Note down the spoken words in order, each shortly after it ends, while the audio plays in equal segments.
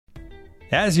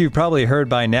As you've probably heard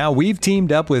by now, we've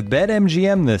teamed up with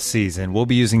BetMGM this season. We'll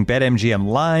be using BetMGM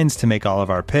lines to make all of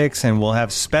our picks, and we'll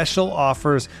have special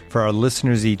offers for our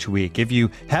listeners each week. If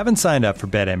you haven't signed up for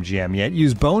BetMGM yet,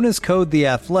 use bonus code The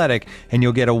Athletic, and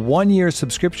you'll get a 1-year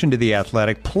subscription to The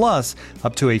Athletic, plus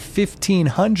up to a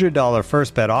 $1,500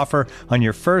 first bet offer on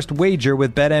your first wager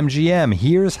with BetMGM.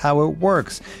 Here's how it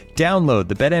works. Download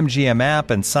the BetMGM app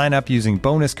and sign up using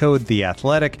bonus code The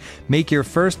Athletic. Make your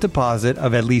first deposit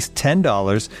of at least $10.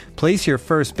 Place your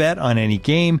first bet on any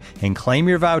game and claim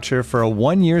your voucher for a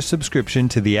 1-year subscription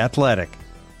to The Athletic.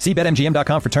 See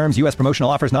BetMGM.com for terms. U.S. promotional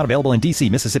offers not available in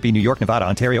D.C., Mississippi, New York, Nevada,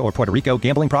 Ontario, or Puerto Rico.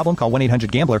 Gambling problem? Call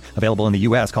 1-800-GAMBLER. Available in the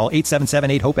U.S. Call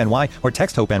 877-8-HOPE-NY or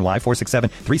text HOPE-NY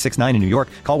 467-369 in New York.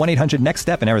 Call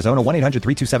 1-800-NEXT-STEP in Arizona.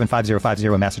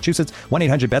 1-800-327-5050 in Massachusetts.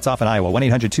 1-800-BETS-OFF in Iowa.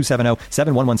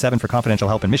 1-800-270-7117 for confidential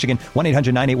help in Michigan.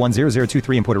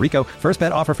 1-800-981-0023 in Puerto Rico. First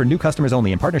bet offer for new customers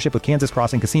only in partnership with Kansas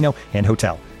Crossing Casino and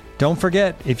Hotel. Don't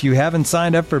forget, if you haven't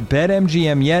signed up for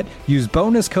BetMGM yet, use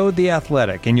bonus code The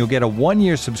Athletic, and you'll get a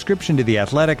 1-year subscription to The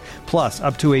Athletic, plus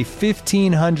up to a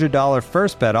 $1,500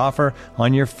 first bet offer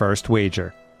on your first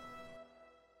wager.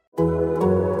 You'll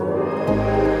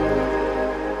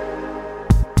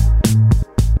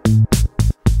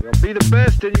be the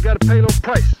best, and you got to pay a little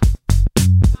price.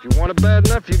 If you want it bad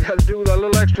enough, you got to do a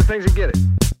little extra things to get it.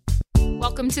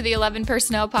 Welcome to the 11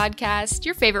 Personnel Podcast,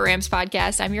 your favorite Rams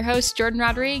podcast. I'm your host, Jordan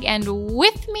Rodrigue, and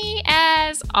with me,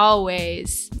 as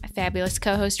always, my fabulous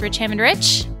co-host, Rich Hammond.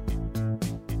 Rich,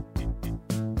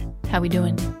 how we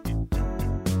doing?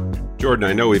 Jordan,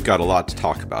 I know we've got a lot to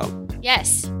talk about.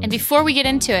 Yes, and before we get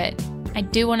into it, I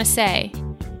do want to say,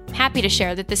 I'm happy to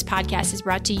share that this podcast is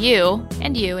brought to you,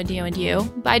 and you, and you, and you,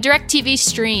 by DirecTV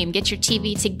Stream. Get your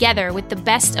TV together with the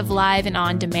best of live and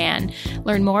on-demand.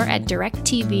 Learn more at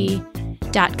directtv.com.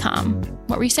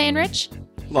 What were you saying, Rich?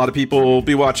 A lot of people will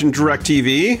be watching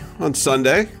DirecTV on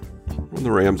Sunday when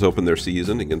the Rams open their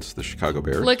season against the Chicago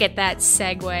Bears. Look at that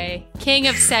segue. King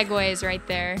of segues right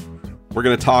there. We're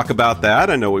going to talk about that.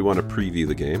 I know we want to preview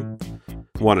the game.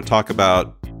 We want to talk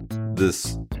about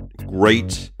this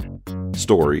great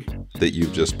story that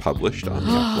you've just published on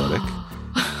The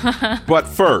Athletic. But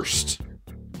first,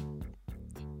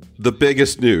 the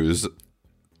biggest news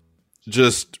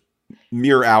just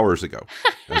mere hours ago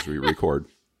as we record.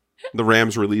 The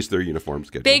Rams released their uniform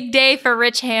schedule. Big day for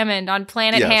Rich Hammond on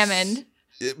Planet Hammond.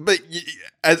 But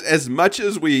as much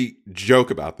as we joke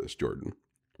about this, Jordan,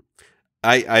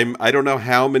 I don't know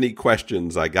how many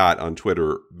questions I got on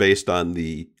Twitter based on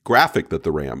the graphic that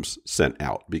the Rams sent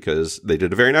out, because they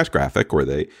did a very nice graphic where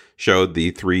they showed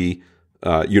the three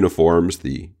uniforms,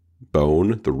 the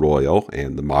Bone, the Royal,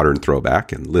 and the Modern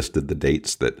Throwback, and listed the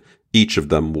dates that each of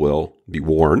them will be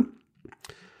worn.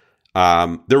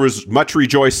 There was much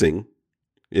rejoicing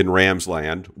in Rams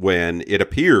land when it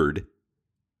appeared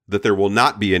that there will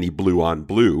not be any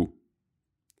blue-on-blue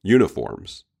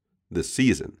uniforms this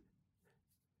season.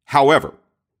 However,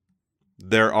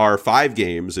 there are 5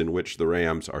 games in which the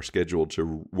Rams are scheduled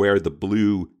to wear the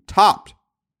blue-topped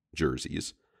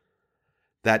jerseys.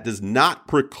 That does not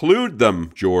preclude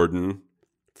them, Jordan,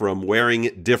 from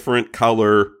wearing different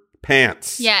color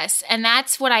pants. Yes, and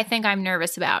that's what I think I'm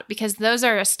nervous about, because those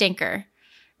are a stinker,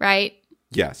 right?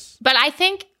 Yes. But I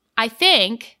think,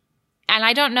 and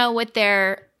I don't know what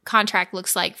their contract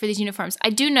looks like for these uniforms. I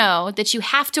do know that you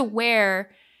have to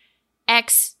wear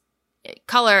X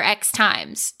color X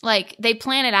times. Like, they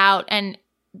plan it out, and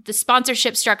the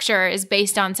sponsorship structure is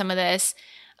based on some of this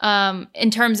in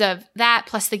terms of that,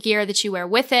 plus the gear that you wear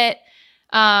with it.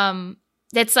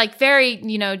 That's like very,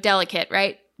 delicate,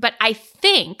 right? But I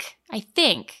think,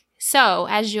 so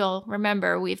as you'll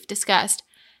remember, we've discussed,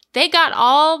 they got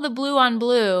all the blue on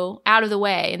blue out of the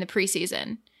way in the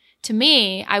preseason. To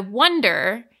me, I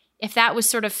wonder if that was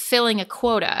sort of filling a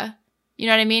quota. You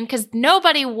know what I mean? Because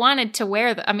nobody wanted to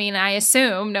wear them. I mean, I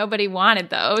assume nobody wanted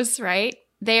those, right?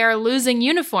 They are losing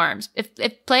uniforms.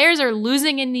 If players are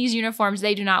losing in these uniforms,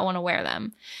 they do not want to wear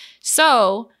them.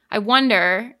 So I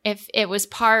wonder if it was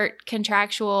part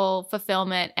contractual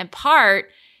fulfillment and part,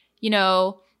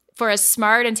 for as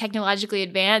smart and technologically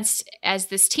advanced as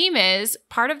this team is,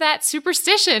 part of that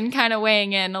superstition kind of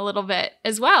weighing in a little bit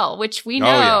as well, which we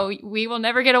know we will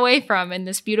never get away from in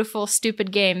this beautiful,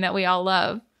 stupid game that we all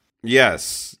love.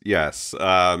 Yes.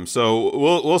 So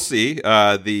we'll see.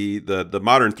 The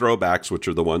modern throwbacks, which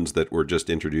are the ones that were just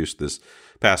introduced this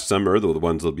past summer, the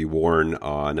ones that'll be worn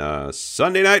on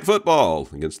Sunday Night Football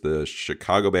against the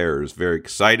Chicago Bears. Very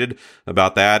excited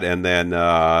about that. And then,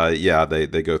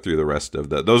 they go through the rest of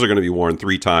those are going to be worn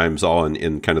 3 times, all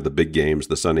in kind of the big games,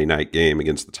 the Sunday night game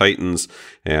against the Titans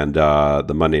and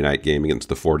the Monday night game against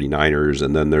the 49ers.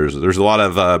 And then there's a lot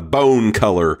of bone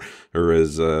color, or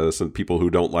as some people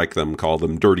who don't like them call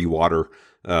them, dirty water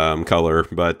color,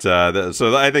 but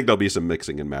so I think there'll be some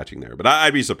mixing and matching there. But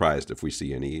I'd be surprised if we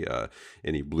see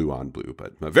any blue on blue.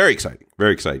 But very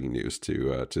exciting news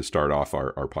to start off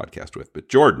our podcast with. But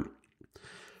Jordan,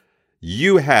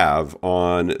 you have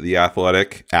on the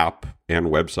Athletic app and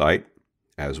website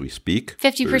as we speak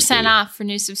 50% off for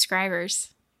new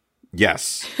subscribers.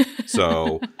 Yes.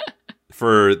 So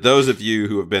for those of you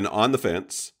who have been on the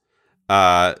fence,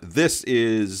 this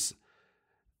is.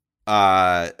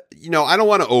 I don't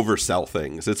want to oversell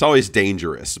things. It's always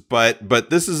dangerous, but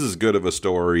this is as good of a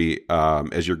story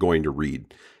as you're going to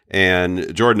read.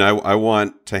 And Jordan, I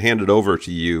want to hand it over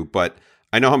to you, but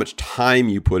I know how much time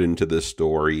you put into this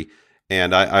story,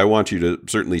 and I want you to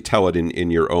certainly tell it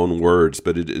in your own words.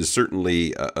 But it is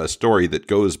certainly a story that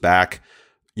goes back,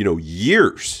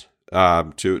 years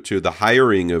to the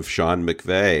hiring of Sean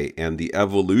McVay and the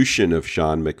evolution of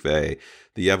Sean McVay,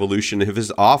 the evolution of his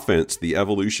offense, the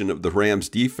evolution of the Rams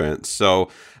defense. So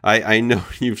I know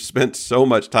you've spent so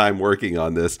much time working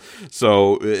on this.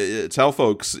 So tell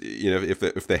folks,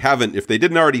 if they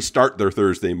didn't already start their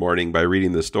Thursday morning by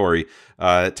reading this story,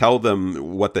 tell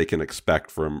them what they can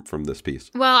expect from this piece.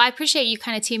 Well, I appreciate you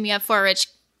kind of teaming me up for it, Rich.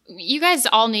 You guys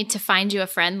all need to find you a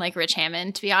friend like Rich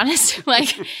Hammond, to be honest.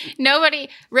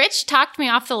 Rich talked me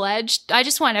off the ledge. I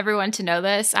just want everyone to know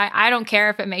this. I don't care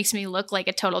if it makes me look like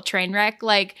a total train wreck.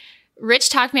 Like, Rich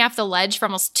talked me off the ledge for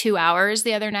almost 2 hours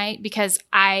the other night because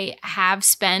I have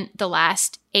spent the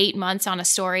last 8 months on a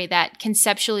story that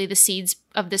conceptually the seeds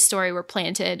of this story were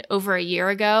planted over a year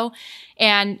ago.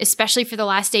 And especially for the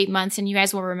last 8 months, and you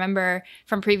guys will remember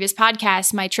from previous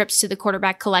podcasts, my trips to the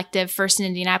Quarterback Collective, first in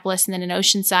Indianapolis and then in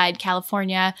Oceanside,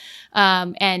 California,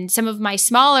 and some of my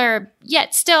smaller,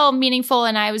 yet still meaningful,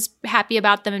 and I was happy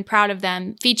about them and proud of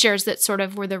them, features that sort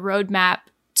of were the roadmap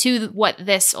to what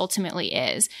this ultimately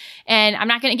is. And I'm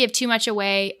not going to give too much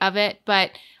away of it,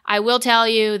 but I will tell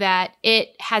you that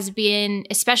it has been,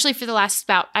 especially for the last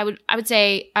I would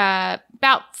say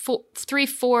about 3,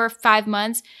 4, 5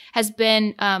 months, has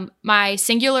been my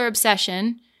singular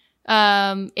obsession.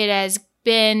 It has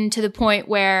been to the point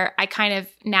where I kind of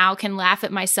now can laugh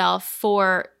at myself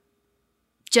for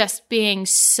just being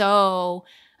so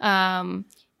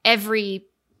every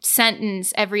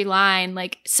sentence, every line,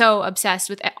 like so obsessed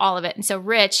with all of it. And so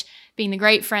Rich, being the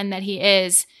great friend that he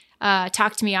is,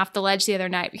 talked to me off the ledge the other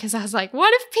night because I was like,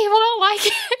 what if people don't like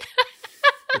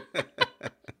it?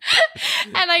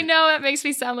 And I know it makes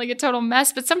me sound like a total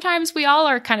mess, but sometimes we all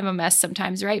are kind of a mess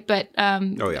sometimes, right? But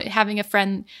having a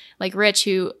friend like Rich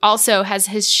who also has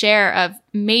his share of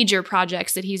major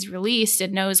projects that he's released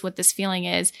and knows what this feeling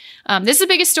is. This is the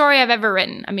biggest story I've ever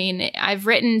written. I mean, I've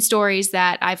written stories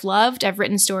that I've loved. I've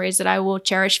written stories that I will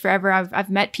cherish forever. I've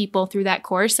met people through that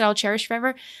course that I'll cherish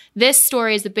forever. This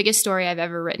story is the biggest story I've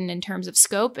ever written in terms of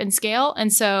scope and scale.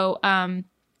 And so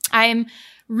I'm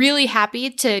really happy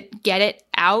to get it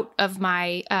out of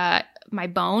my my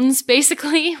bones,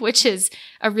 basically, which is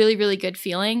a really, really good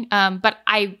feeling. But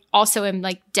I also am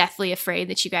like deathly afraid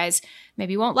that you guys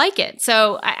maybe won't like it.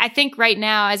 So I think right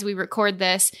now, as we record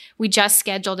this, we just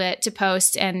scheduled it to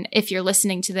post. And if you're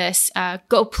listening to this,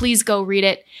 please go read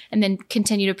it and then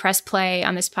continue to press play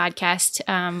on this podcast.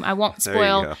 I won't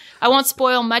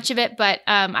spoil much of it, but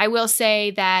I will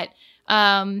say that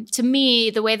to me,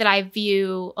 the way that I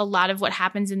view a lot of what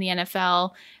happens in the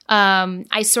NFL,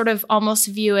 I sort of almost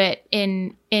view it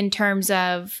in terms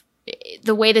of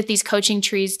the way that these coaching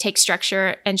trees take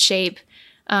structure and shape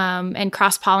and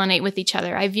cross-pollinate with each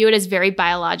other. I view it as very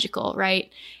biological, right?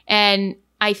 And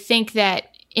I think that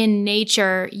in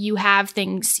nature, you have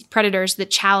predators that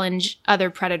challenge other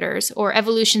predators or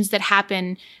evolutions that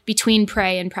happen between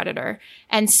prey and predator.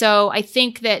 And so I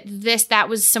think that that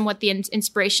was somewhat the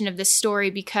inspiration of this story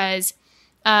because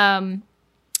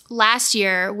last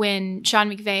year when Sean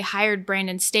McVay hired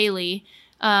Brandon Staley,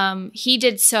 he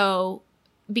did so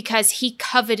because he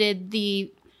coveted the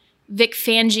Vic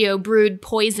Fangio brewed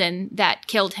poison that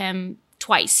killed him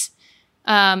twice.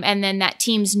 And then that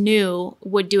teams knew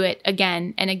would do it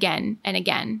again and again and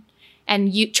again.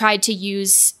 And you tried to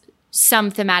use some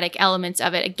thematic elements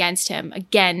of it against him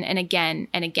again and again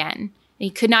and again. And he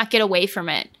could not get away from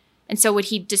it. And so what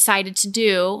he decided to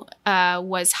do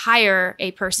was hire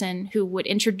a person who would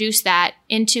introduce that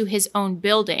into his own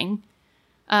building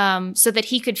so that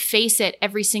he could face it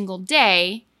every single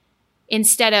day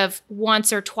instead of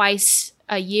once or twice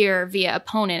a year via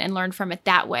opponent and learn from it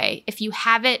that way. If you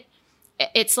have it,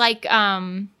 it's like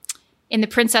in The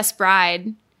Princess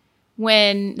Bride,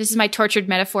 when this is my tortured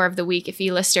metaphor of the week. If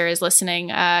E-lister is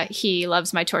listening, he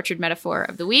loves my tortured metaphor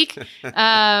of the week. It's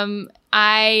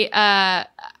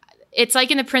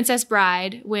like in The Princess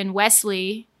Bride when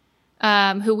Wesley,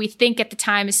 who we think at the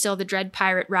time is still the Dread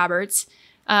Pirate Roberts,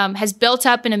 has built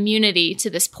up an immunity to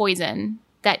this poison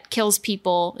that kills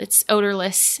people. It's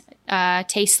odorless,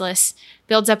 tasteless,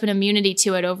 builds up an immunity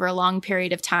to it over a long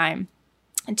period of time.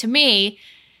 And to me,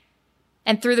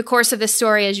 and through the course of this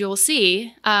story, as you will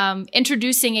see,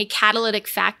 introducing a catalytic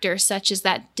factor such as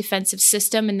that defensive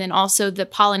system, and then also the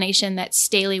pollination that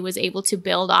Staley was able to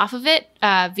build off of it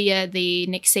via the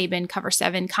Nick Saban Cover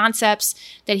 7 concepts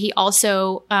that he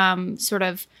also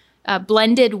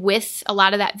blended with a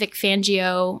lot of that Vic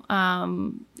Fangio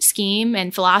scheme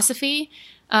and philosophy,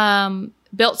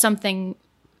 built something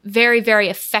very, very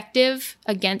effective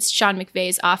against Sean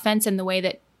McVay's offense and the way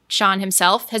that Sean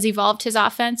himself has evolved his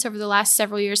offense over the last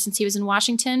several years since he was in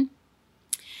Washington.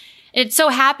 It so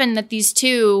happened that these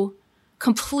two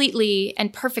completely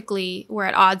and perfectly were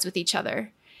at odds with each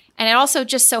other. And it also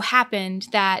just so happened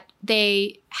that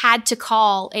they had to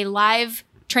call a live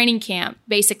training camp,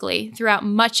 basically, throughout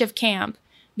much of camp,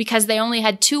 because they only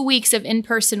had 2 weeks of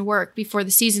in-person work before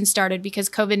the season started because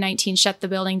COVID-19 shut the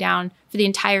building down for the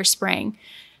entire spring.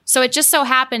 So it just so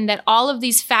happened that all of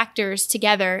these factors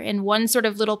together in one sort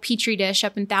of little petri dish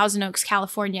up in Thousand Oaks,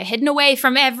 California, hidden away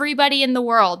from everybody in the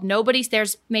world.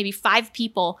 There's maybe 5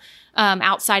 people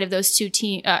outside of those two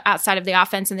teams, outside of the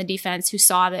offense and the defense, who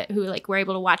were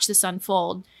able to watch this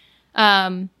unfold.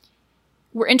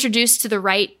 Were introduced to the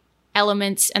right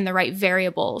elements and the right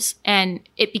variables, and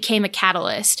it became a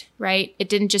catalyst, right? It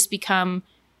didn't just become,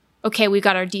 okay, we've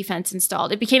got our defense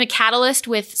installed. It became a catalyst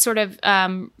with sort of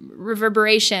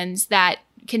reverberations that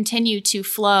continue to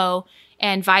flow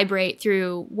and vibrate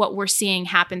through what we're seeing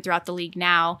happen throughout the league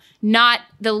now, not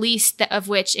the least of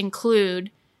which include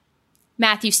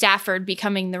Matthew Stafford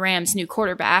becoming the Rams' new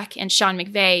quarterback and Sean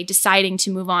McVay deciding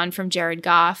to move on from Jared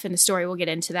Goff, and the story will get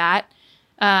into that.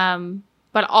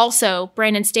 But also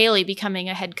Brandon Staley becoming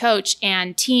a head coach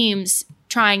and teams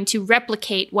trying to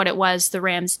replicate what it was the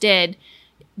Rams did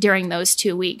during those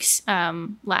 2 weeks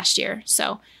last year.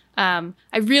 So I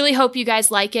really hope you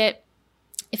guys like it.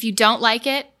 If you don't like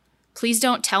it, please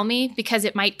don't tell me because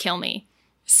it might kill me.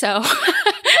 So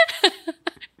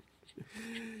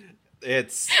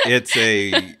it's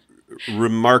a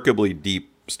remarkably deep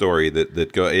story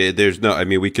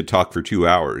we could talk for 2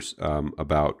 hours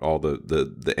about all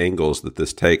the angles that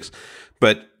this takes.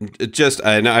 But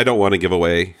and I don't want to give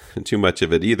away too much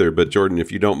of it either, but Jordan,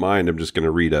 if you don't mind, I'm just going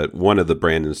to read one of the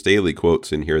Brandon Staley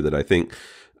quotes in here that I think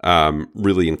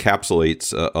really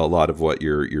encapsulates a lot of what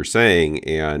you're saying.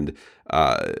 And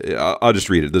I'll just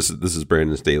read it. This is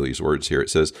Brandon Staley's words here. It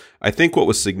says, "I think what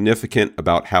was significant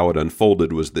about how it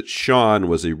unfolded was that Sean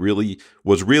was really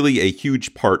a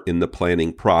huge part in the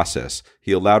planning process.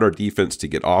 He allowed our defense to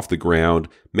get off the ground,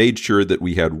 made sure that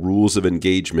we had rules of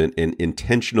engagement, and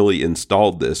intentionally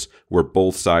installed this where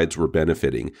both sides were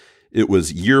benefiting. It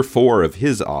was year 4 of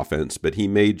his offense, but he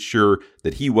made sure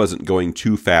that he wasn't going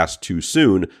too fast too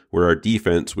soon, where our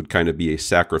defense would kind of be a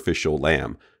sacrificial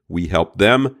lamb. We helped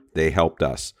them, they helped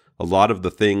us. A lot of the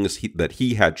things that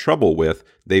he had trouble with,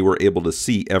 they were able to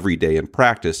see every day in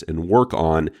practice and work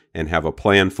on and have a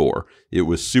plan for. It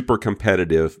was super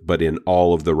competitive, but in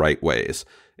all of the right ways."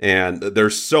 And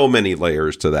there's so many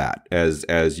layers to that as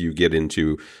you get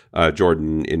into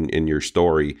Jordan in your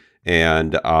story.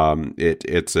 And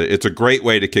it's a great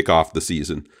way to kick off the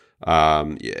season.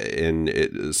 And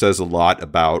it says a lot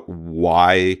about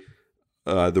why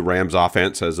the Rams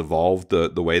offense has evolved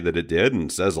the way that it did,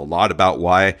 and says a lot about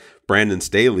why Brandon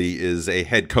Staley is a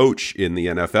head coach in the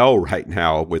NFL right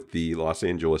now with the Los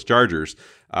Angeles Chargers.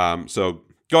 So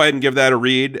go ahead and give that a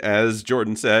read. As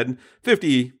Jordan said,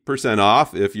 50%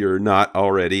 off if you're not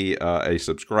already a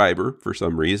subscriber for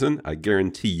some reason. I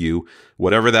guarantee you,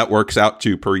 whatever that works out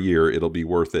to per year, it'll be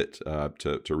worth it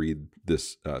to read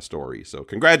this story. So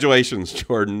congratulations,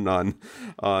 Jordan, on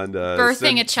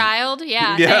birthing a child.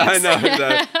 Yeah, thanks. I know.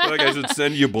 I feel like I should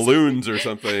send you balloons or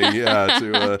something. Yeah,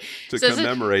 to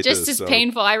commemorate just this. Just as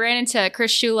painful. I ran into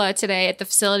Chris Shula today at the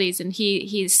facilities, and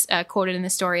he's quoted in the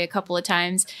story a couple of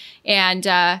times, and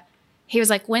he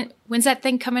was like, "When's that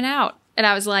thing coming out?" And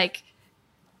I was like,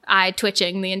 eye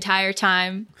twitching the entire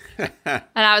time, and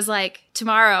I was like,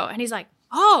 "Tomorrow." And he's like,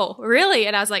 "Oh, really?"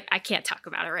 And I was like, "I can't talk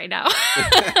about it right now."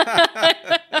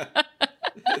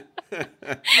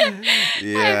 I've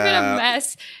been a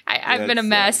mess. I've been a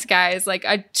mess, guys. Like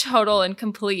a total and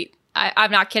complete.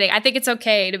 I'm not kidding. I think it's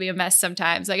okay to be a mess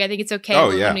sometimes. Like I think it's okay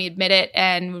when we admit it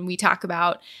and when we talk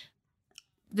about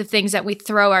the things that we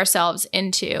throw ourselves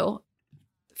into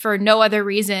for no other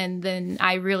reason than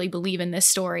I really believe in this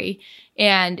story.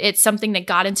 And it's something that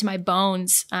got into my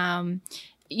bones.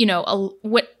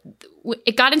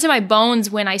 It got into my bones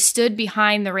when I stood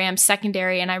behind the Rams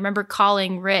secondary, and I remember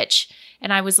calling Rich,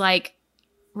 and I was like,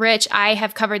 Rich, I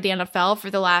have covered the NFL for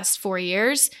the last 4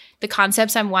 years. The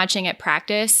concepts I'm watching at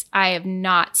practice, I have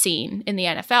not seen in the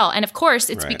NFL. And of course,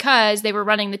 it's because they were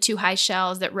running the two high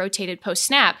shells that rotated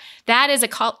post-snap. That is a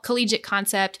collegiate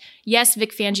concept. Yes,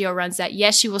 Vic Fangio runs that.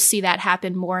 Yes, you will see that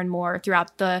happen more and more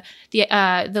throughout the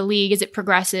league as it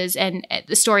progresses. And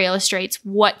the story illustrates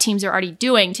what teams are already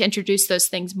doing to introduce those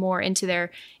things more into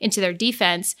their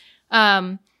defense.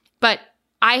 But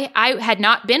I had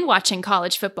not been watching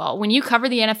college football. When you cover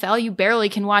the NFL, you barely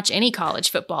can watch any college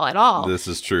football at all. This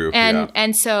is true.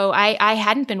 And so I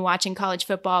hadn't been watching college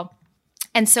football.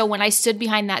 And so when I stood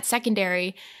behind that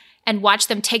secondary and watched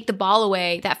them take the ball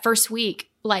away that first week,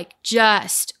 like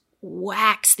just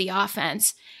wax the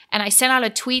offense. And I sent out a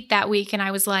tweet that week and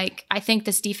I was like, I think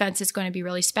this defense is going to be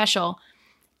really special.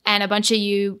 And a bunch of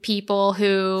you people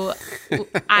who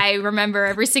I remember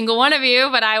every single one of you,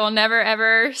 but I will never,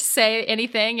 ever say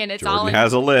anything. And it's Jordan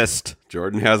has a list.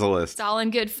 Jordan has a list. It's all in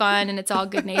good fun and it's all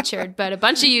good natured. But a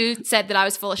bunch of you said that I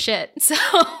was full of shit. So,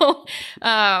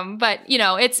 but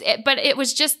it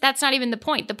was just, that's not even the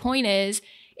point. The point is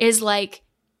like,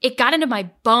 it got into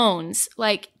my bones,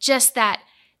 like just that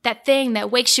thing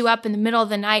that wakes you up in the middle of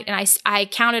the night. And I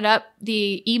counted up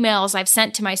the emails I've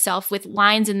sent to myself with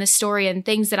lines in the story and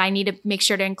things that I need to make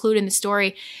sure to include in the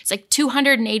story. It's like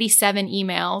 287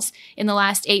 emails in the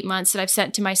last 8 months that I've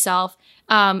sent to myself.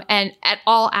 And at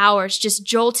all hours, just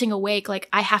jolting awake. Like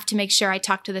I have to make sure I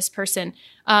talk to this person.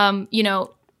 24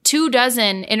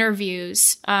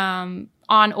 interviews, on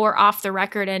or off the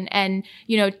record and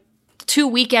 2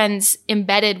 weekends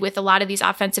embedded with a lot of these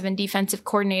offensive and defensive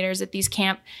coordinators at these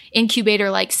camp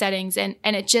incubator-like settings. And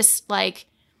it just like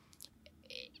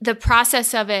the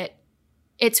process of it,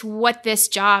 it's what this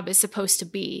job is supposed to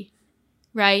be,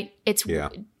 right? It's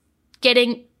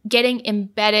getting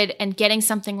embedded and getting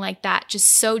something like that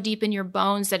just so deep in your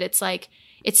bones that it's like,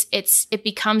 it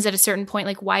becomes at a certain point,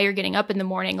 like why you're getting up in the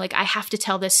morning. Like I have to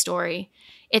tell this story.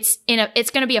 It's going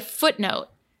to be a footnote.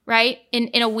 Right?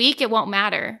 In a week, it won't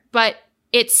matter. But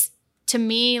it's, to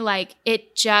me, like,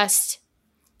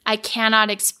 I cannot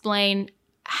explain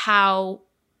how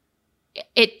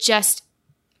it just,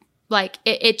 like,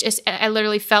 I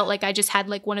literally felt like I just had,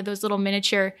 like, one of those little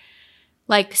miniature,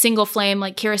 like, single flame,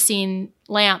 like, kerosene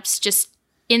lamps just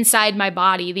inside my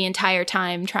body the entire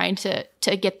time trying to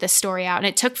get this story out. And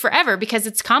it took forever because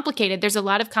it's complicated. There's a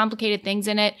lot of complicated things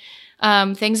in it,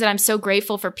 things that I'm so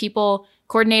grateful for people,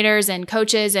 coordinators and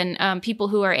coaches and people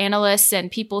who are analysts and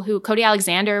people who, Cody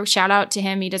Alexander, shout out to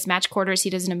him. He does match quarters. He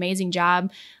does an amazing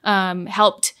job.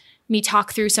 Helped me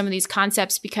talk through some of these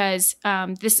concepts because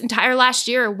this entire last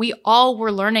year, we all were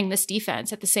learning this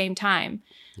defense at the same time.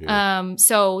 Yeah.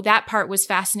 So that part was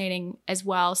fascinating as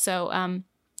well. So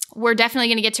we're definitely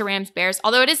going to get to Rams Bears,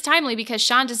 although it is timely because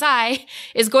Sean Desai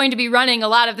is going to be running a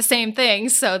lot of the same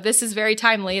things. So this is very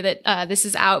timely that this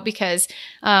is out because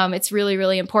it's really,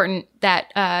 really important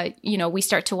that we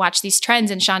start to watch these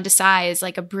trends. And Sean Desai is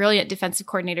like a brilliant defensive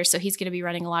coordinator, so he's going to be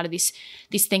running a lot of these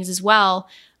things as well.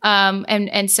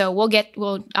 And so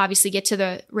we'll obviously get to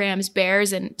the Rams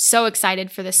Bears, and so excited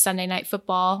for this Sunday Night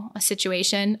Football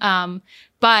situation.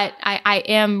 But I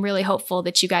am really hopeful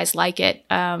that you guys like it.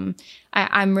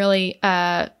 I'm really,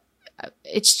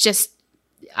 it's just,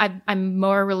 I'm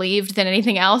more relieved than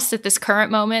anything else at this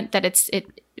current moment that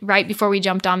it right before we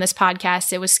jumped on this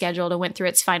podcast, it was scheduled and went through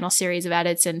its final series of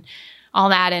edits and all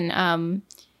that. And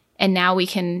now we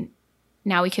can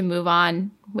move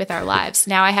on with our lives.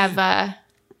 Now I have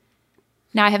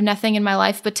nothing in my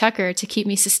life but Tucker to keep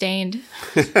me sustained.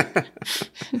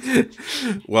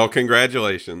 Well,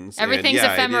 congratulations. Everything's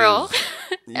ephemeral.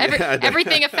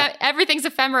 Everything's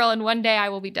ephemeral, and one day I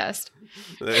will be dust.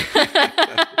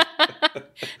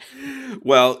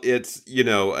 Well, it's,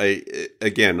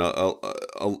 again,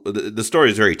 the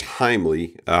story is very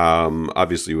timely.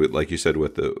 Obviously, like you said,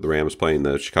 with the Rams playing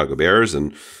the Chicago Bears,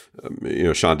 and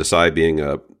Sean Desai being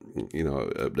a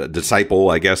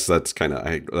disciple, I guess that's kind of,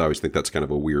 I always think that's kind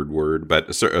of a weird word, but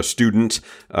a student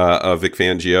of Vic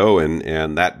Fangio,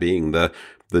 and that being the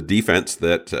defense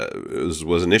that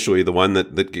was initially the one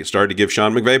that started to give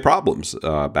Sean McVay problems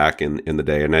back in the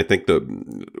day. And I think the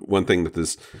one thing that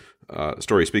this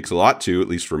story speaks a lot to, at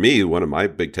least for me, one of my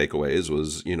big takeaways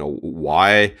was,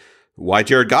 why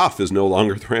Jared Goff is no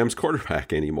longer the Rams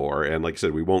quarterback anymore. And like I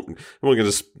said, we're going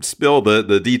to spill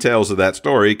the details of that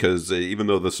story, because even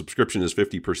though the subscription is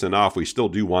 50% off, we still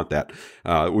do want that.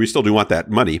 We still do want that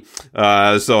money.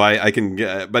 So I can,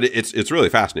 but it's really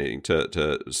fascinating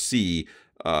to see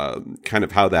kind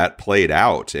of how that played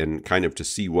out, and kind of to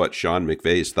see what Sean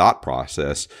McVay's thought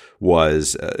process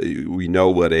was. We know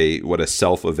what a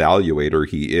self-evaluator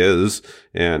he is,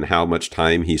 and how much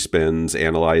time he spends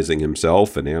analyzing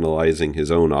himself and analyzing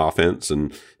his own offense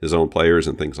and his own players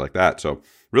and things like that. So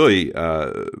really,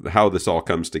 how this all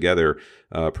comes together,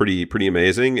 pretty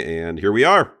amazing. And here we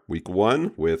are, week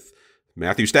 1 with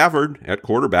Matthew Stafford at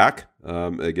quarterback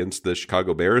against the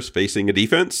Chicago Bears, facing a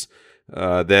defense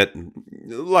that,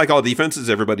 like all defenses,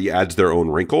 everybody adds their own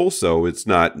wrinkle. So it's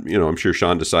not, I'm sure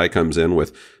Sean Desai comes in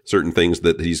with certain things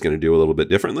that he's going to do a little bit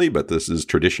differently, but this is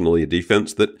traditionally a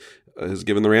defense that has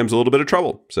given the Rams a little bit of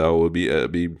trouble. So it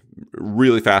would be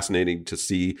really fascinating to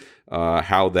see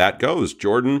how that goes.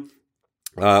 Jordan,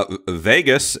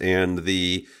 Vegas and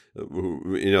the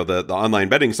online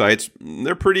betting sites,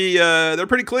 they're pretty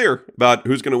clear about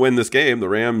who's going to win this game. The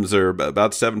Rams are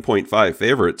about 7.5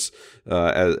 favorites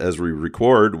as we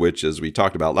record, which, as we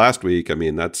talked about last week, I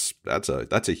mean, that's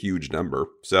a huge number.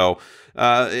 So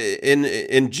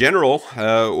in general,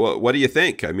 what do you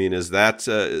think? I mean, is that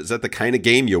the kind of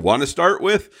game you want to start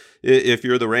with if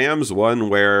you're the Rams, one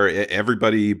where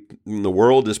everybody in the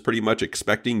world is pretty much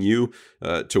expecting you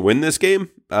to win this game?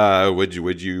 Would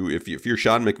you if you're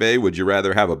Sean McVay, would you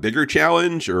rather have a bigger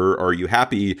challenge, or are you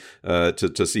happy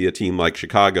to see a team like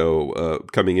Chicago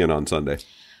coming in on Sunday?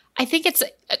 I think it's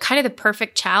kind of the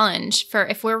perfect challenge for,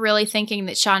 if we're really thinking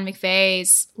that Sean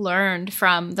McVay's learned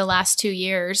from the last 2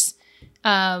 years.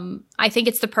 I think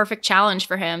it's the perfect challenge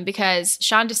for him, because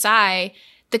Sean Desai,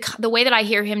 the way that I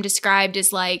hear him described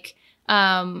is like,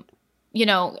 the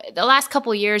last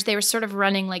couple of years they were sort of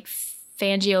running like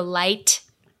Fangio light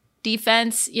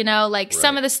defense, like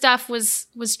some of the stuff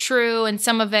was true and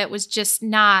some of it was just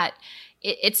not.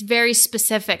 It's very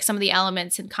specific, some of the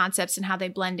elements and concepts and how they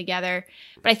blend together.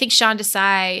 But I think Sean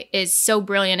Desai is so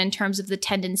brilliant in terms of the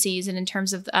tendencies and in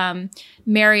terms of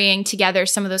marrying together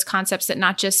some of those concepts that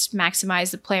not just maximize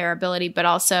the player ability, but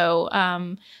also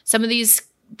some of these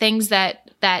things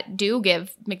that do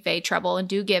give McVay trouble and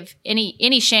do give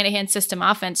any Shanahan system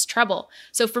offense trouble.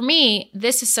 So for me,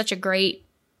 this is such a great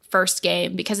first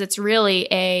game, because it's really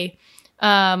a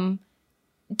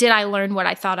did I learn what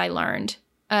I thought I learned?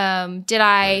 Did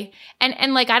I,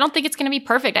 and like, I don't think it's going to be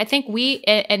perfect. I think we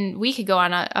could go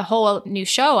on a whole new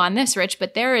show on this, Rich,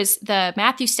 but there is the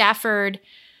Matthew Stafford,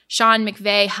 Sean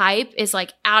McVay hype is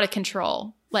like out of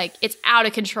control. Like, it's out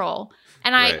of control.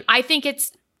 And I think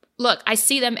look, I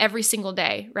see them every single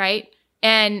day. Right.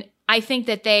 And I think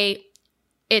that they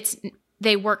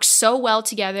work so well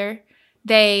together.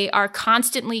 They are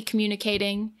constantly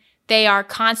communicating. They are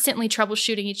constantly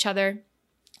troubleshooting each other.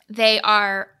 They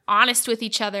are honest with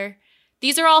each other.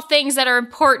 These are all things that are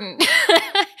important.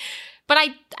 But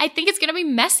I think it's going to be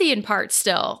messy in parts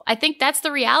still. I think that's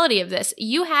the reality of this.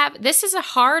 This is a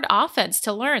hard offense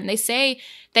to learn. They say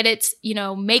that it's,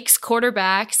 makes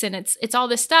quarterbacks and it's all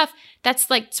this stuff. That's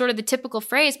like sort of the typical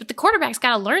phrase, but the quarterback's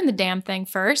got to learn the damn thing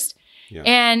first. Yeah.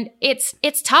 And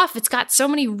it's tough. It's got so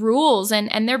many rules,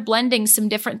 and they're blending some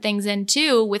different things in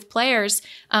too with players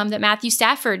that Matthew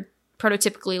Stafford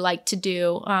prototypically like to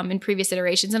do in previous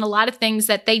iterations. And a lot of things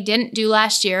that they didn't do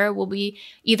last year will be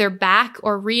either back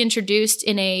or reintroduced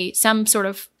in some sort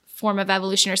of form of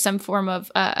evolution or some form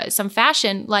of some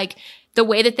fashion, like the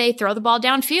way that they throw the ball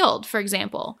downfield, for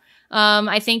example.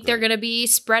 I think they're going to be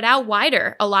spread out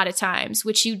wider a lot of times,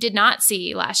 which you did not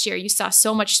see last year. You saw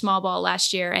so much small ball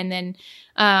last year. And then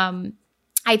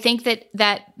I think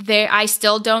that I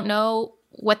still don't know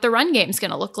what the run game is going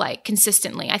to look like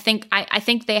consistently. I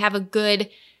think they have a good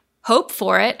hope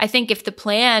for it. I think if the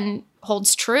plan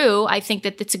holds true, I think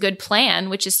that it's a good plan,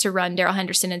 which is to run Darrell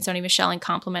Henderson and Sony Michel in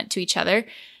complement to each other.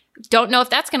 Don't know if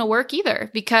that's going to work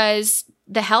either, because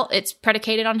it's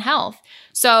predicated on health.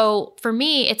 So for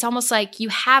me, it's almost like you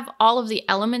have all of the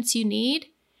elements you need.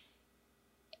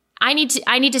 I need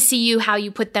to see how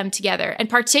you put them together, and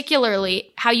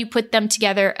particularly how you put them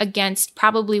together against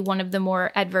probably one of the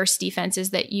more adverse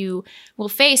defenses that you will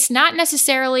face. Not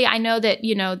necessarily, I know that,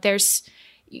 there's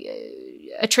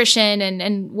attrition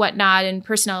and whatnot, and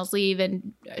personnel's leave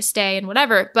and stay and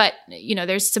whatever, but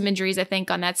there's some injuries, I think,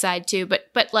 on that side too.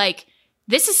 But like,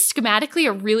 this is schematically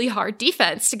a really hard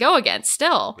defense to go against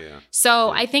still. Yeah. So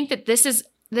I think that this is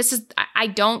I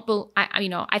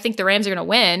think the Rams are going to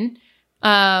win.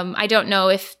 I don't know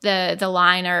if the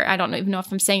line, or I don't even know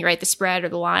if I'm saying it right, the spread or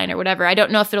the line or whatever. I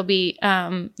don't know if it'll be,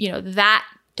 that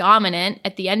dominant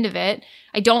at the end of it.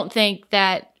 I don't think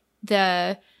that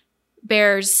the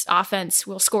Bears offense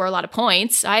will score a lot of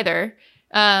points either.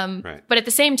 Right. But at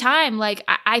the same time, like,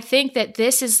 I think that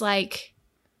this is like,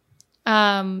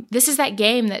 this is that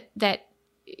game that,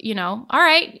 all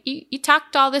right, you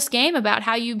talked all this game about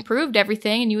how you improved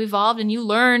everything and you evolved and you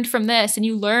learned from this and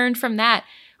you learned from that.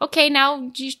 Okay,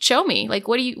 now you show me, like,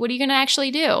 what are you going to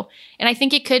actually do? And I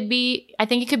think it could be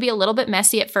a little bit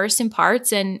messy at first in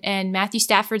parts, and Matthew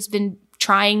Stafford's been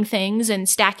trying things and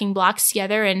stacking blocks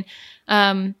together, and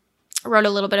wrote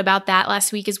a little bit about that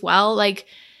last week as well, like,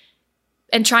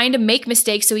 and trying to make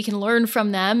mistakes so he can learn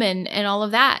from them and all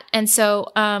of that. And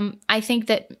so I think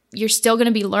that you're still going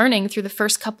to be learning through the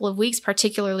first couple of weeks,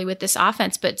 particularly with this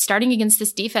offense, but starting against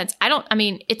this defense,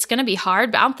 it's going to be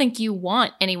hard, but I don't think you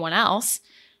want anyone else.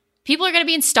 People are going to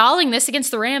be installing this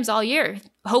against the Rams all year,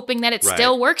 hoping that it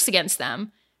still works against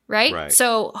them, right?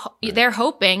 So they're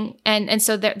hoping, and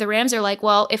so the Rams are like,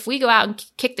 well, if we go out and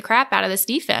kick the crap out of this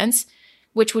defense,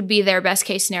 which would be their best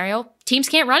case scenario, teams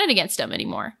can't run it against them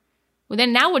anymore. Well,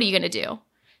 then now what are you going to do?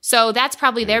 So that's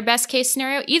probably their best case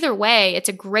scenario. Either way, it's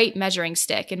a great measuring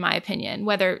stick, in my opinion,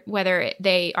 whether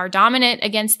they are dominant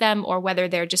against them or whether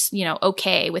they're just,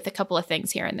 okay with a couple of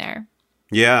things here and there.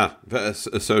 Yeah.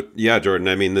 So, yeah, Jordan,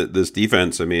 I mean, this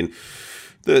defense, I mean,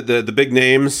 the big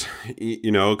names,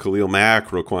 Khalil Mack,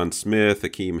 Roquan Smith,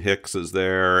 Akeem Hicks is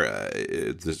there.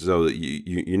 So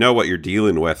you know what you're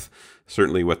dealing with,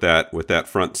 certainly with that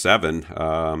front seven.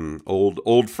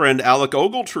 Old friend Alec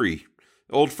Ogletree.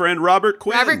 Old friend Robert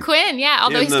Quinn. Yeah.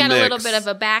 Although he's got a little bit of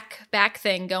a back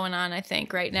thing going on, I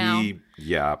think, right now.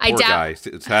 Poor guy.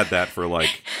 It's had that for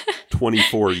like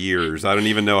 24 years. I don't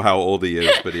even know how old he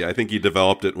is, but I think he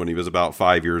developed it when he was about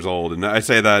 5 years old. And I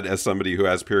say that as somebody who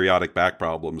has periodic back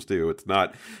problems too. It's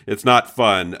not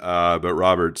fun. But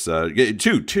Robert's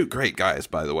two great guys,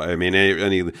 by the way. I mean,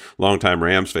 any longtime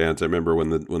Rams fans, I remember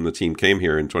when the team came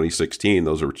here in 2016.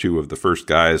 Those were two of the first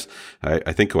guys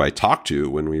I think who I talked to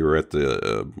when we were at the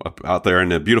out there in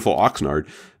the beautiful Oxnard.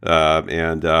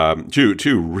 And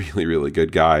two really, really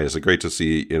good guys. Great to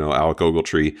see, Alec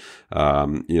Ogletree,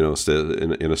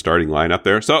 in a starting lineup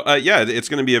there. So, it's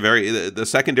going to be the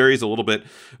secondary is a little bit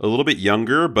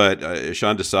younger, but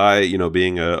Sean Desai,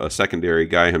 being a secondary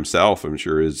guy himself, I'm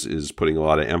sure is putting a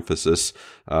lot of emphasis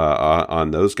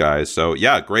on those guys. So,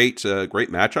 yeah, great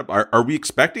matchup. Are we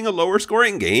expecting a lower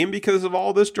scoring game because of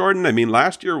all this, Jordan? I mean,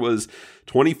 last year was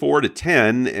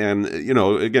 24-10, and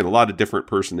again, a lot of different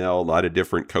personnel, a lot of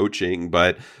different coaching,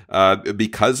 but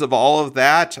because of all of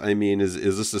that, I mean, is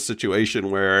this a situation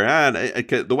where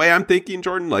the way I'm thinking,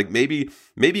 Jordan, like maybe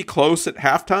close at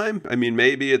halftime? I mean,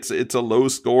 maybe it's a low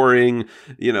scoring,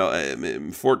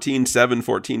 14-7,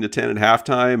 14-10 at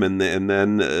halftime, and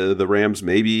then the Rams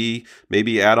maybe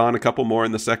add on a couple more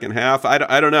in the second half.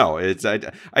 I don't know.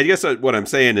 I guess what I'm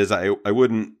saying is I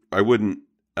would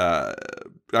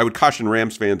caution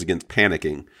Rams fans against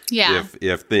panicking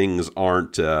if things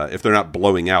aren't if they're not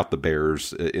blowing out the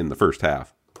Bears in the first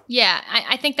half. Yeah,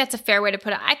 I think that's a fair way to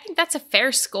put it. I think that's a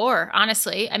fair score,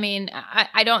 honestly. I mean,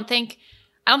 I don't think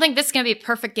this is going to be a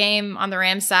perfect game on the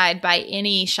Rams side by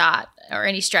any shot or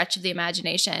any stretch of the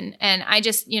imagination. And I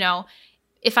just,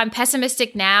 if I'm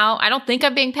pessimistic now, I don't think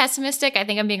I'm being pessimistic. I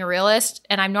think I'm being a realist,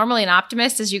 and I'm normally an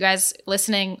optimist, as you guys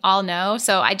listening all know.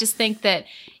 So I just think that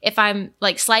if I'm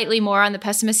like slightly more on the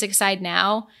pessimistic side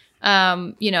now,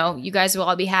 you guys will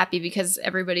all be happy because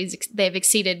they've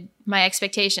exceeded my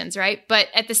expectations, right? But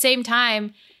at the same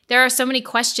time, there are so many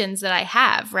questions that I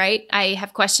have, right? I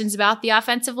have questions about the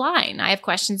offensive line. I have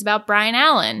questions about Brian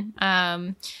Allen.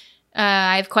 I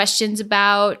have questions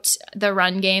about the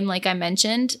run game, like I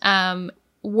mentioned.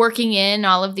 Working in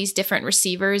all of these different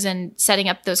receivers and setting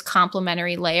up those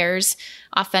complementary layers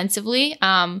offensively.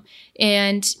 And,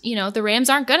 the Rams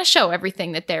aren't going to show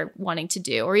everything that they're wanting to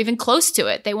do or even close to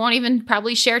it. They won't even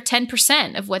probably share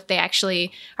 10% of what they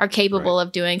actually are capable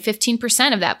of doing,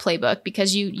 15% of that playbook,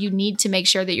 because you need to make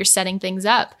sure that you're setting things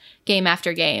up game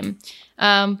after game.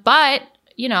 But,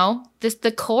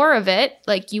 the core of it,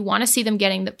 like you want to see them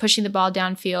pushing the ball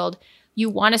downfield. You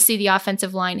want to see the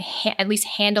offensive line at least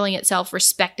handling itself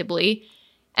respectably.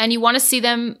 And you want to see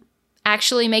them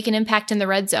actually make an impact in the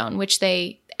red zone, which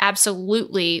they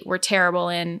absolutely were terrible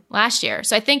in last year.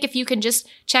 So I think if you can just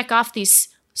check off these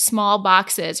small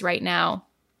boxes right now,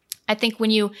 I think when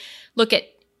you look at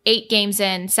 8 games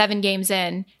in, 7 games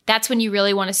in, that's when you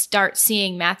really want to start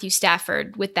seeing Matthew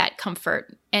Stafford with that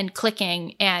comfort and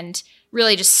clicking and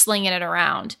really just slinging it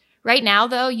around. Right now,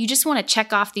 though, you just want to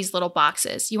check off these little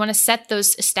boxes. You want to set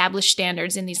those established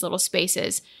standards in these little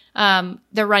spaces. The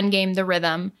run game, the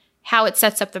rhythm, how it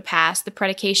sets up the pass, the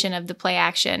predication of the play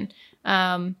action.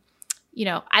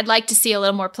 I'd like to see a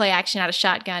little more play action out of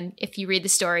shotgun. If you read the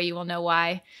story, you will know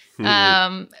why.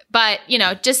 But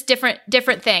just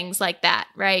different things like that,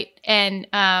 right? And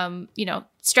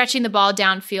stretching the ball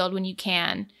downfield when you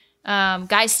can.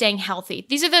 Guys staying healthy.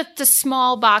 These are the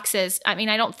small boxes. I mean,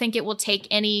 I don't think it will take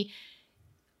any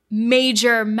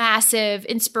major, massive,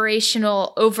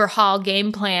 inspirational overhaul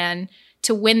game plan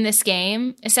to win this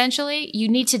game. Essentially, you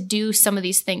need to do some of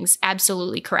these things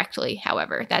absolutely correctly.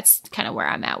 However, that's kind of where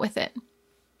I'm at with it.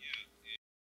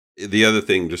 The other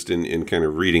thing, just in kind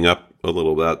of reading up a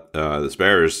little about this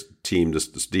Bears team,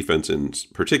 just this defense in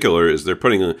particular, is they're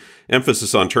putting an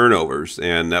emphasis on turnovers.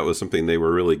 And that was something they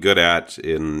were really good at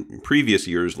in previous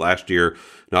years. Last year,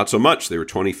 not so much. They were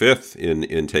 25th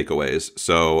in takeaways.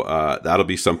 So that'll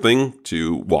be something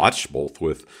to watch, both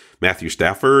with Matthew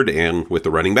Stafford and with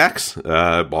the running backs.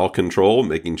 Ball control,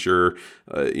 making sure,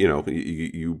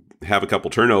 you have a couple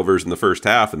turnovers in the first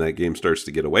half and that game starts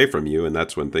to get away from you. And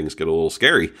that's when things get a little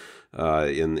scary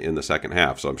in the second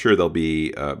half. So I'm sure there'll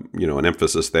be, an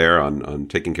emphasis there on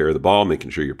taking care of the ball, making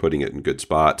sure you're putting it in good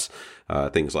spots,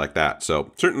 things like that.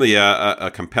 So certainly a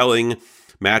compelling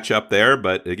matchup there.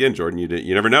 But again, Jordan,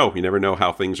 you never know. You never know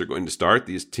how things are going to start.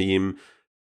 These team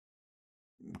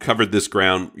covered this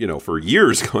ground, for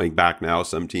years going back now.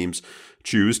 Some teams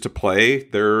choose to play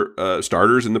their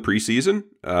starters in the preseason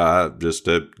just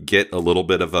to get a little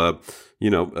bit of a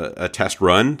test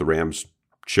run. The Rams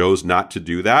chose not to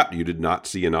do that. You did not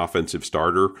see an offensive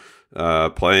starter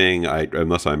playing.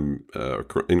 Unless I'm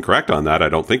incorrect on that, I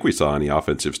don't think we saw any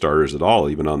offensive starters at all,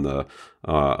 even on the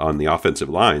offensive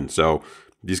line. So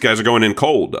these guys are going in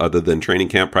cold, other than training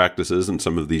camp practices and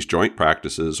some of these joint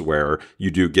practices where you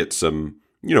do get some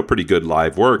pretty good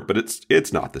live work, but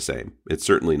it's not the same. It's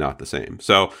certainly not the same.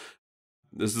 So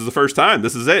this is the first time.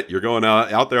 This is it. You're going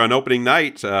out there on opening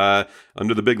night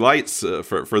under the big lights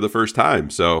for the first time.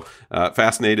 So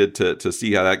fascinated to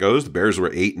see how that goes. The Bears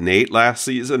were 8-8 last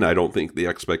season. I don't think the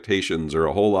expectations are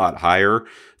a whole lot higher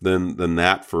than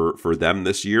that for them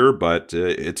this year, but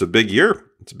it's a big year.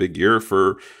 It's a big year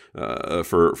for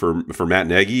Matt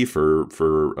Nagy, for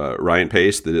Ryan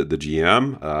Pace, the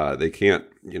GM. They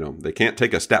can't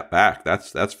take a step back.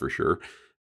 That's for sure.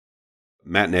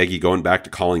 Matt Nagy going back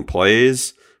to calling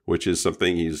plays, which is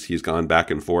something he's gone back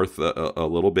and forth a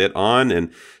little bit on.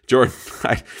 And Jordan,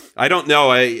 I don't know.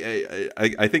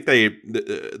 I think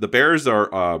the Bears are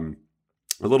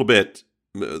a little bit.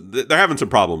 They're having some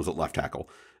problems at left tackle.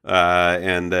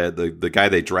 And the guy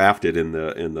they drafted in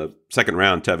the second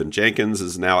round, Tevin Jenkins,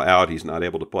 is now out. He's not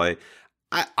able to play.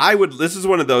 This is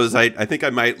one of those, I think I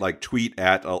might tweet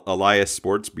at Elias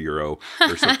Sports Bureau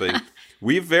or something.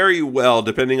 We very well,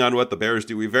 depending on what the Bears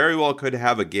do, we very well could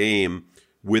have a game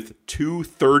with two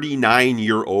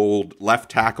 39-year-old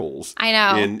left tackles. I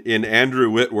know. In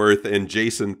Andrew Whitworth and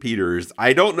Jason Peters.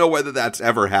 I don't know whether that's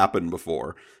ever happened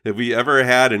before. Have we ever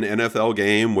had an NFL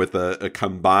game with a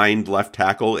combined left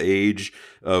tackle age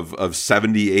of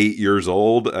 78 years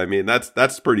old? I mean,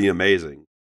 that's pretty amazing.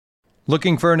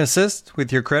 Looking for an assist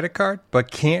with your credit card,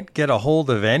 but can't get a hold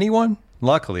of anyone?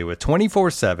 Luckily, with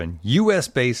 24/7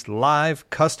 U.S.-based live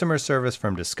customer service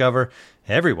from Discover,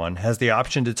 everyone has the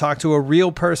option to talk to a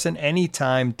real person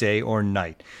anytime, day or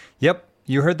night. Yep,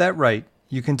 you heard that right.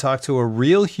 You can talk to a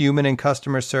real human in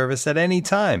customer service at any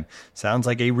time. Sounds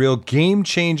like a real game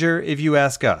changer if you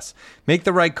ask us. Make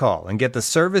the right call and get the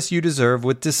service you deserve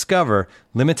with Discover.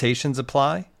 Limitations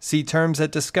apply. See terms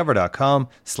at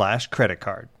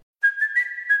discover.com/creditcard.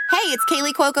 Hey, it's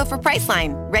Kaylee Cuoco for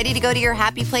Priceline. Ready to go to your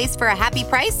happy place for a happy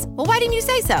price? Well, why didn't you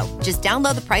say so? Just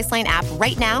download the Priceline app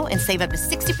right now and save up to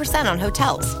 60% on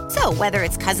hotels. So whether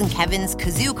it's Cousin Kevin's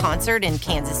Kazoo Concert in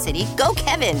Kansas City, go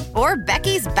Kevin, or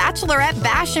Becky's Bachelorette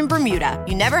Bash in Bermuda,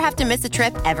 you never have to miss a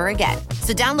trip ever again.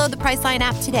 So download the Priceline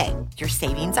app today. Your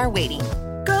savings are waiting.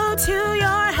 Go to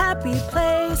your happy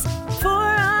place for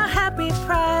a happy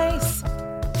price.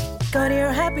 Go to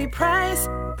your happy price,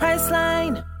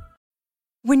 Priceline.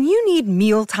 When you need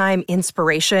mealtime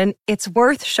inspiration, it's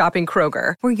worth shopping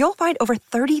Kroger, where you'll find over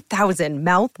 30,000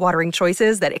 mouth-watering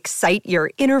choices that excite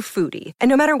your inner foodie. And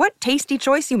no matter what tasty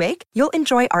choice you make, you'll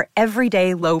enjoy our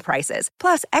everyday low prices,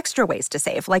 plus extra ways to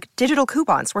save, like digital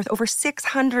coupons worth over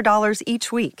 $600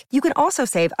 each week. You can also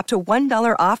save up to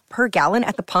 $1 off per gallon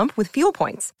at the pump with fuel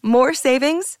points. More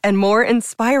savings and more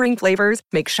inspiring flavors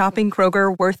make shopping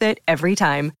Kroger worth it every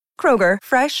time. Kroger,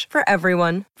 fresh for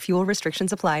everyone. Fuel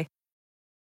restrictions apply.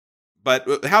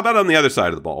 But how about on the other side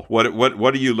of the ball? What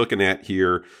are you looking at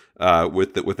here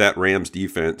with that Rams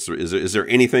defense? Is there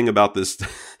anything about this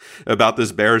about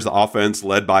this Bears offense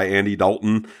led by Andy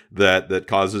Dalton that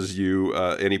causes you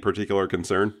any particular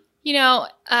concern?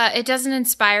 It doesn't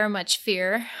inspire much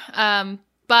fear.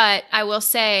 But I will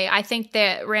say I think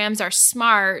that Rams are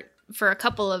smart for a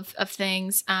couple of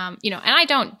things. And I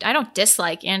don't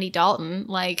dislike Andy Dalton.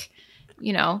 Like,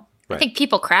 I think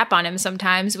people crap on him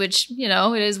sometimes, which,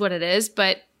 it is what it is.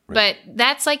 But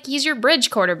that's like, he's your bridge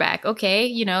quarterback. Okay.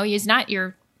 He's not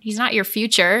your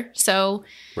future. So,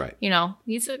 right.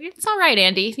 It's all right,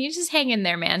 Andy. You just hang in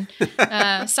there, man.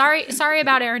 Sorry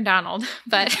about Aaron Donald,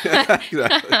 but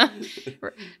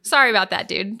sorry about that,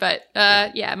 dude. But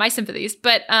yeah, my sympathies.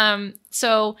 But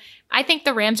so I think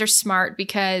the Rams are smart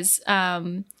because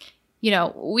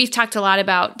we've talked a lot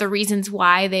about the reasons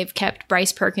why they've kept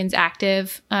Bryce Perkins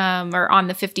active or on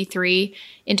the 53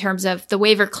 in terms of the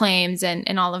waiver claims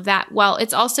and all of that. Well,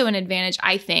 it's also an advantage,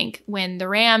 I think, when the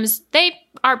Rams, they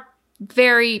are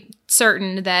very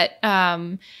certain that,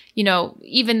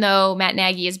 even though Matt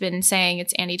Nagy has been saying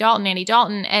it's Andy Dalton,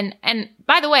 and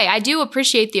by the way, I do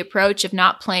appreciate the approach of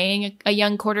not playing a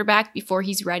young quarterback before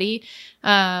he's ready.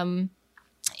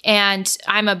 And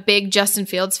I'm a big Justin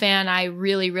Fields fan. I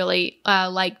really, really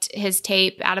liked his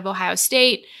tape out of Ohio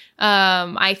State.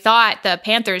 I thought the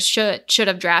Panthers should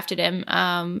have drafted him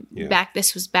back.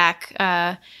 This was back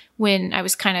when I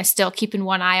was kind of still keeping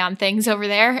one eye on things over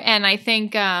there. And I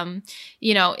think,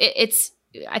 it's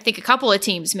I think a couple of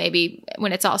teams maybe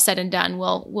when it's all said and done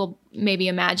will maybe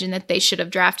imagine that they should have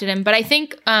drafted him. But I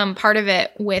think part of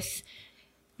it with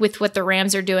what the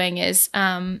Rams are doing is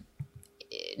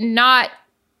not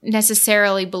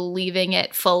necessarily believing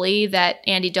it fully that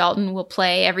Andy Dalton will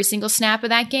play every single snap of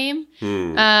that game.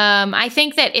 I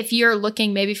think that if you're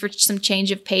looking maybe for some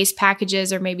change of pace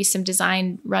packages or maybe some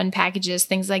design run packages,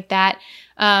 things like that,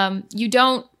 you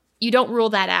don't rule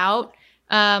that out.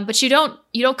 But you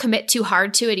don't commit too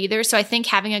hard to it either. So I think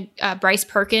having a Bryce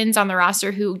Perkins on the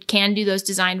roster who can do those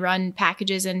design run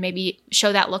packages and maybe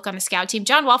show that look on the scout team.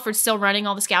 John Walford's still running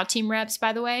all the scout team reps,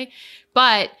 by the way,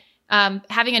 but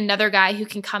having another guy who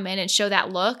can come in and show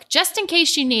that look just in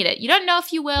case you need it. You don't know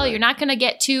if you will. Right. You're not going to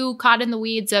get too caught in the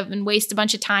weeds and waste a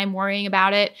bunch of time worrying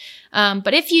about it.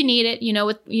 But if you need it, you know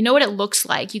what it looks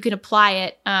like. You can apply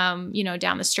it,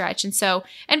 down the stretch. And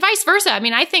vice versa. I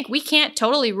mean, I think we can't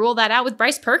totally rule that out with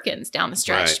Bryce Perkins down the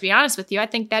stretch, right. To be honest with you. I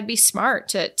think that'd be smart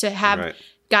to have right.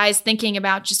 guys thinking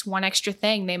about just one extra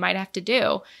thing they might have to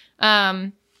do.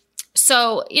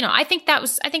 So, I think that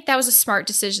was a smart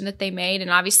decision that they made, and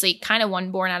obviously kind of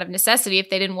one born out of necessity if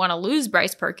they didn't want to lose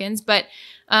Bryce Perkins. But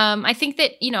I think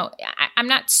that, I'm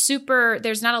not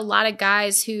there's not a lot of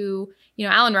guys who,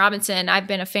 Allen Robinson, I've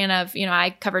been a fan of, I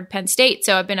covered Penn State,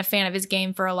 so I've been a fan of his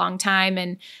game for a long time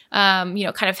and,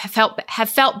 kind of have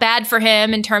felt bad for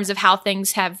him in terms of how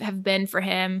things have been for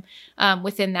him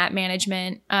within that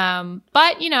management. But,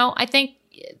 I think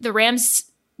the Rams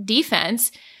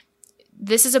defense,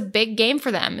 this is a big game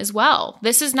for them as well.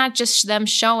 This is not just them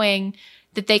showing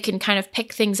that they can kind of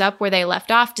pick things up where they left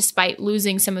off despite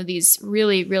losing some of these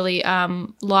really, really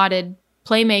lauded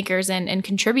playmakers and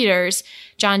contributors.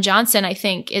 John Johnson, I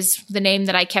think, is the name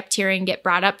that I kept hearing get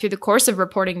brought up through the course of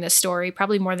reporting this story,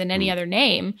 probably more than any other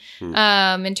name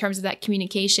in terms of that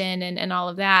communication and all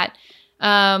of that.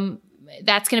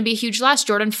 That's going to be a huge loss.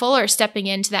 Jordan Fuller stepping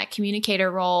into that communicator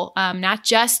role, not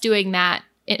just doing that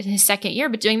in his second year,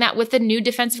 but doing that with the new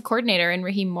defensive coordinator in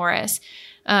Raheem Morris.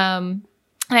 And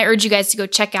I urge you guys to go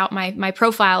check out my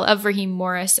profile of Raheem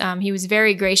Morris. He was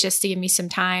very gracious to give me some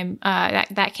time.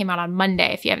 That came out on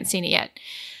Monday, if you haven't seen it yet.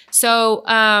 So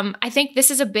I think this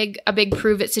is a big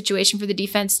prove it situation for the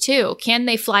defense too. Can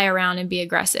they fly around and be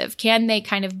aggressive? Can they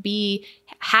kind of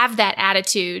have that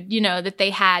attitude, that they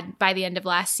had by the end of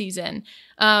last season?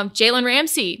 Jalen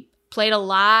Ramsey played a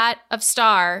lot of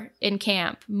star in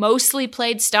camp, mostly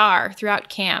played star throughout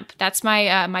camp. That's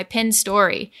my pin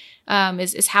story,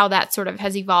 is how that sort of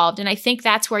has evolved. And I think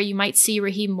that's where you might see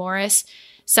Raheem Morris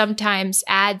sometimes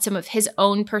add some of his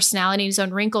own personality, his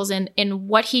own wrinkles in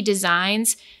what he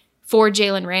designs for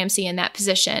Jalen Ramsey in that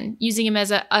position, using him as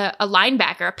a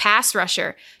linebacker, a pass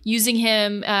rusher, using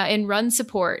him in run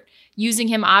support, using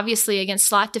him obviously against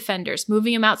slot defenders,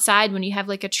 moving him outside when you have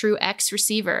like a true X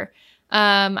receiver.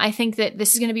 I think that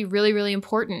this is going to be really, really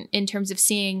important in terms of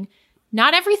seeing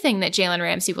not everything that Jalen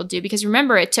Ramsey will do, because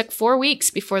remember, it took 4 weeks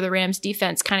before the Rams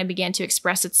defense kind of began to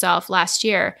express itself last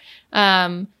year.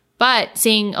 But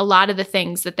seeing a lot of the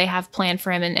things that they have planned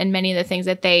for him and many of the things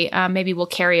that they maybe will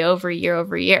carry over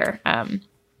year.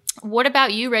 What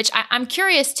about you, Rich? I'm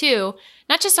curious too,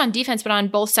 not just on defense, but on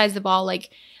both sides of the ball. Like,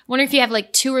 wonder if you have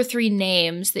like 2 or 3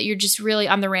 names that you're just really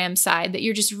on the Rams side, that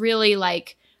you're just really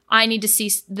like, I need to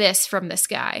see this from this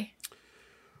guy.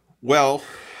 Well,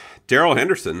 Darrell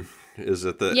Henderson is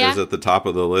at the top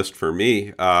of the list for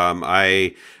me.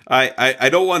 I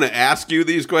don't want to ask you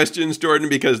these questions, Jordan,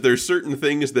 because there's certain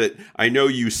things that I know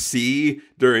you see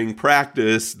during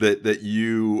practice that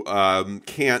you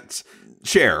can't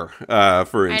share.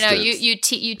 For instance, I know you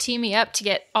tee me up to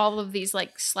get all of these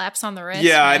like slaps on the wrist.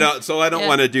 Yeah, man. I don't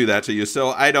want to do that to you. So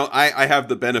I have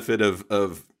the benefit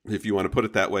of, if you want to put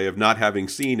it that way, of not having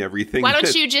seen everything. Why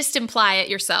don't you just imply it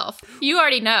yourself? You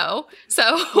already know. So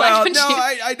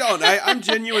I don't. I'm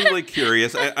genuinely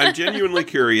curious. I'm genuinely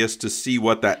curious to see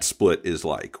what that split is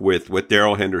like with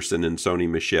Darrell Henderson and Sony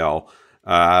Michel.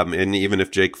 And even if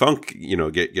Jake Funk,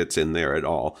 gets in there at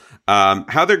all,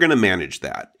 how they're going to manage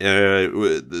that?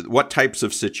 What types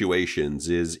of situations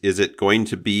is it going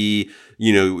to be?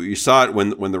 You saw it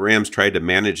when the Rams tried to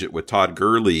manage it with Todd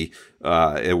Gurley,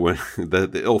 when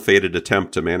the ill-fated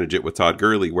attempt to manage it with Todd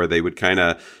Gurley, where they would kind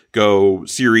of go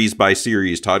series by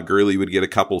series. Todd Gurley would get a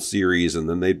couple series, and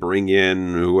then they'd bring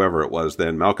in whoever it was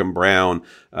then, Malcolm Brown,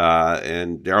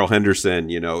 and Darrell Henderson,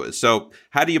 So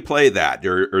how do you play that?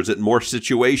 Or is it more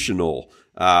situational?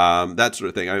 That sort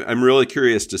of thing. I'm really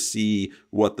curious to see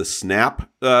what the snap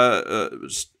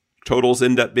totals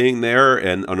end up being there,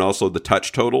 and also the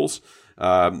touch totals.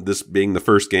 This being the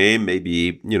first game,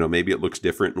 maybe it looks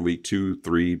different in week 2,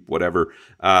 3, whatever.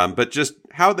 But just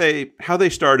how they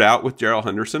start out with Darrell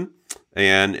Henderson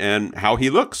and how he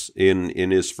looks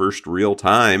in his first real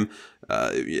time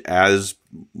as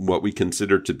what we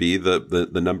consider to be the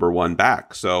number one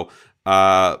back. So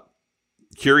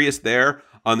curious there.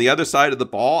 On the other side of the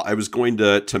ball, I was going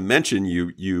to mention,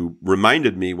 you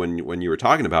reminded me when you were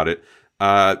talking about it,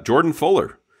 Jordan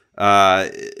Fuller.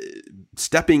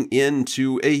 Stepping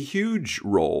into a huge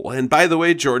role. And by the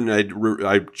way, Jordan,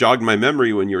 I jogged my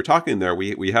memory when you were talking there.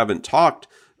 We haven't talked,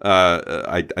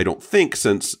 I don't think,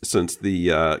 since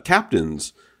the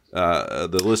captains,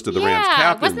 the list of the Rams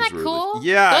captains. Wasn't that cool?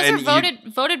 Yeah. Those are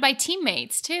voted by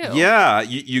teammates too. Yeah.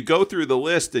 You go through the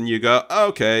list and you go,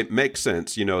 okay, makes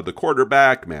sense. The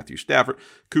quarterback, Matthew Stafford,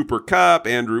 Cooper Kupp,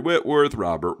 Andrew Whitworth,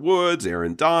 Robert Woods,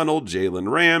 Aaron Donald, Jalen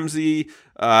Ramsey,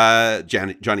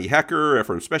 Johnny Hecker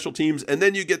from special teams. And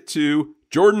then you get to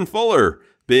Jordan Fuller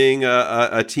being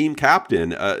a team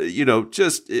captain.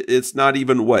 It's not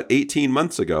even 18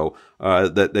 months ago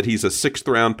that he's a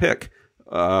 6th round pick.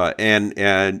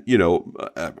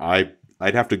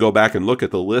 I'd have to go back and look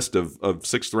at the list of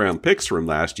 6th round picks from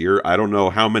last year. I don't know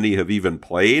how many have even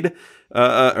played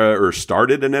or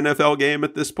started an NFL game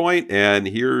at this point. And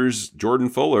here's Jordan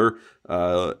Fuller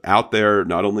out there,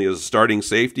 not only as a starting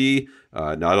safety,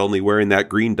 not only wearing that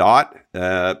green dot,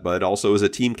 but also as a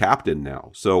team captain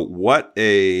now. So what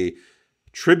a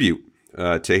tribute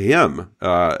to him,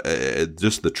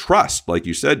 just the trust, like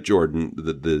you said, Jordan,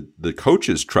 the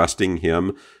coaches trusting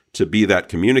him to be that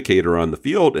communicator on the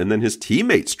field, and then his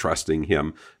teammates trusting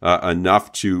him enough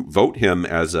to vote him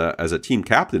as a team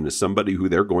captain, as somebody who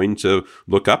they're going to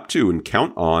look up to and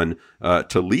count on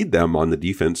to lead them on the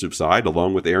defensive side,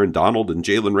 along with Aaron Donald and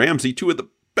Jalen Ramsey, 2 of the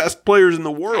best players in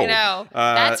the world. I know.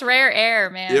 That's rare air,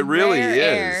 man. It really rare is.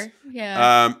 Air.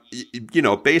 Yeah.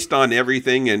 Based on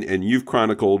everything, and you've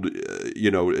chronicled,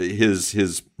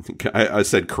 his I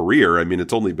said career. I mean,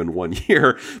 it's only been 1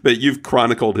 year, but you've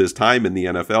chronicled his time in the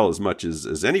NFL as much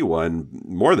as anyone,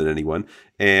 more than anyone.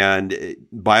 And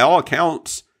by all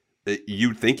accounts,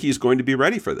 you'd think he's going to be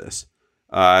ready for this.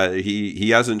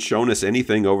 He hasn't shown us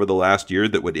anything over the last year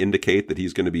that would indicate that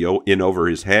he's going to be in over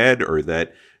his head, or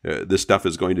that this stuff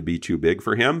is going to be too big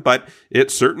for him. But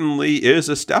it certainly is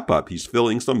a step up. He's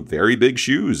filling some very big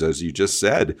shoes, as you just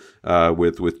said,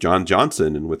 with John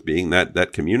Johnson, and with being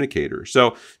that communicator.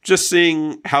 So just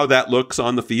seeing how that looks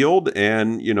on the field,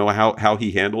 and how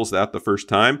he handles that the first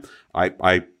time,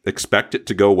 I expect it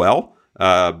to go well.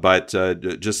 But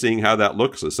just seeing how that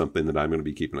looks is something that I'm going to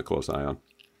be keeping a close eye on.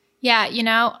 Yeah,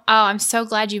 I'm so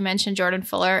glad you mentioned Jordan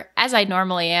Fuller, as I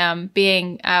normally am,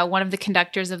 being one of the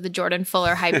conductors of the Jordan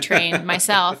Fuller hype train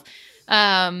myself.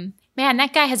 Man,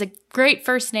 that guy has a great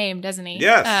first name, doesn't he?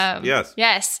 Yes,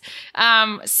 yes.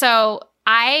 So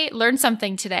I learned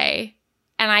something today,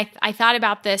 and I thought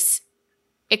about this.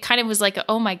 It kind of was like a,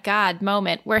 oh my God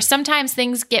moment, where sometimes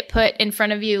things get put in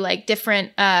front of you, like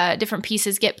different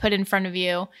pieces get put in front of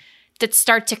you that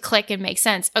start to click and make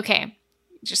sense. Okay,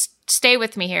 just stay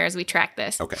with me here as we track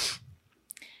this. Okay.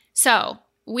 So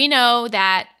we know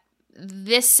that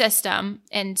this system,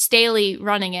 and Staley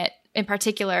running it, in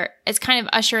particular, is kind of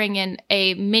ushering in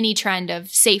a mini trend of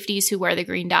safeties who wear the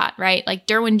green dot, right? Like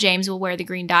Derwin James will wear the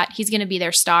green dot. He's going to be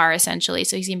their star essentially.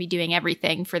 So he's going to be doing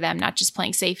everything for them, not just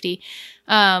playing safety.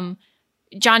 John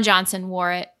Johnson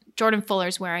wore it. Jordan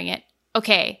Fuller's wearing it.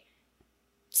 Okay.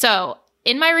 So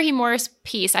in my Raheem Morris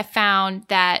piece, I found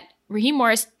that Raheem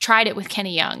Morris tried it with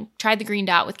Kenny Young, tried the green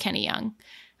dot with Kenny Young,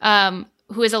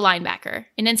 who is a linebacker,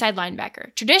 an inside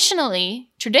linebacker. Traditionally,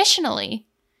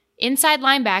 inside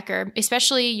linebacker,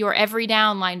 especially your every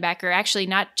down linebacker, actually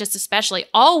not just especially,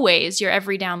 always your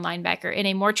every down linebacker in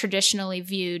a more traditionally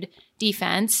viewed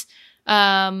defense,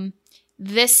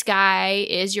 this guy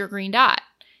is your green dot.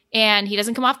 And he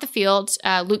doesn't come off the field.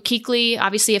 Luke Kuechly,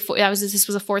 obviously, this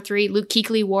was a 4-3. Luke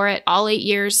Kuechly wore it all 8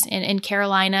 years in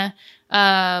Carolina.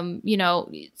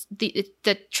 The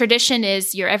tradition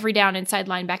is your every down inside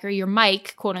linebacker, your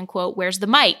Mike, quote unquote, where's the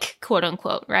Mike, quote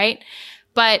unquote, right?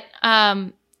 But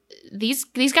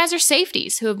these guys are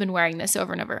safeties who have been wearing this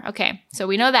over and over. Okay, so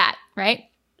we know that, right?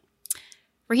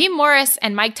 Raheem Morris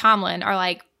and Mike Tomlin are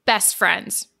like best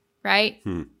friends, right?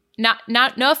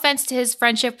 No offense to his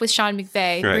friendship with Sean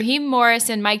McVay. Right. Raheem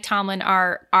Morris and Mike Tomlin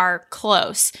are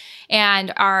close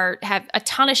and have a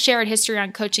ton of shared history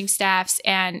on coaching staffs,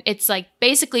 and it's like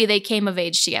basically they came of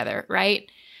age together, right?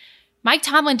 Mike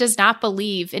Tomlin does not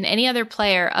believe in any other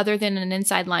player other than an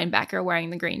inside linebacker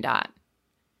wearing the green dot.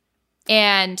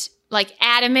 And like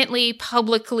adamantly,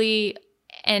 publicly,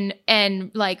 and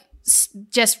like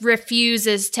just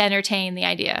refuses to entertain the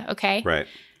idea, okay? Right.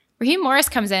 Raheem Morris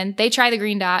comes in. They try the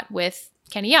green dot with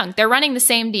Kenny Young. They're running the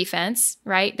same defense,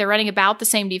 right? They're running about the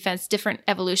same defense, different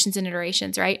evolutions and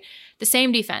iterations, right? The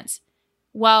same defense.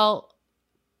 Well,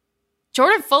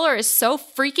 Jordan Fuller is so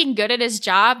freaking good at his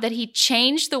job that he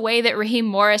changed the way that Raheem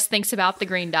Morris thinks about the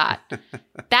green dot.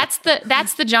 That's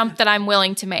the jump that I'm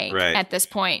willing to make at this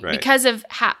point, because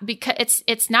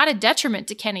it's not a detriment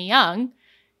to Kenny Young.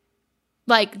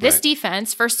 Like this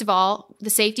defense, first of all, the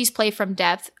safeties play from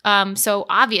depth. So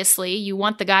obviously you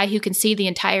want the guy who can see the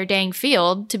entire dang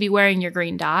field to be wearing your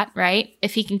green dot, right?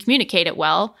 If he can communicate it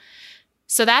well.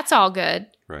 So that's all good.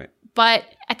 Right. But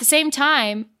at the same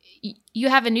time, you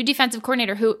have a new defensive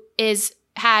coordinator who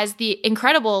has the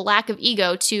incredible lack of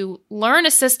ego to learn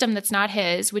a system that's not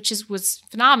his, which was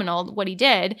phenomenal what he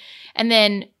did, and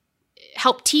then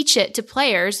help teach it to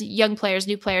players, young players,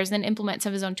 new players, then implement some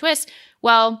of his own twists.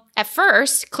 Well, at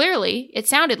first, clearly, it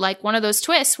sounded like one of those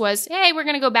twists was, hey, we're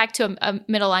going to go back to a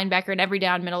middle linebacker, an every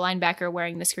down middle linebacker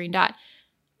wearing this green dot.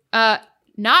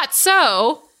 Not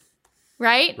so,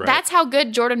 right? That's how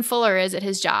good Jordan Fuller is at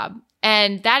his job.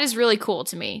 And that is really cool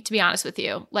to me, to be honest with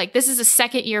you. Like, this is a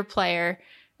second-year player.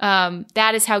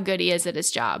 That is how good he is at his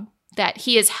job. That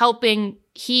he is helping.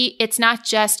 It's not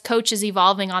just coaches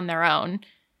evolving on their own.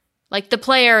 Like, the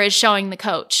player is showing the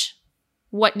coach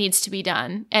what needs to be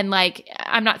done. And, like,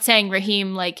 I'm not saying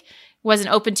Raheem, like,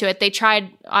 wasn't open to it. They tried,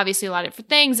 obviously, a lot of different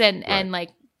things. And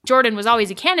like, Jordan was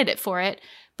always a candidate for it.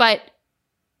 But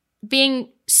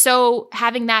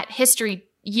having that history,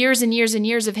 years and years and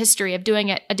years of history of doing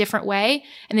it a different way,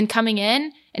 and then coming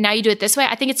in, and now you do it this way,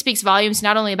 I think it speaks volumes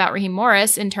not only about Raheem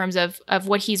Morris in terms of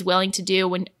what he's willing to do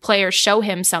when players show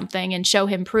him something and show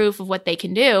him proof of what they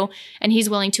can do, and he's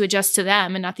willing to adjust to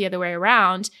them and not the other way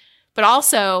around, but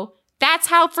also that's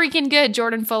how freaking good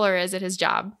Jordan Fuller is at his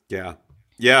job. Yeah.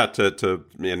 Yeah.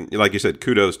 And like you said,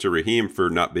 kudos to Raheem for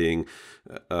not being,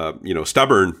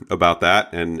 stubborn about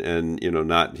that. And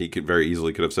he could very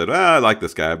easily could have said, I like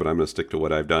this guy, but I'm going to stick to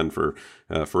what I've done for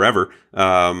forever.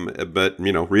 But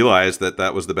realize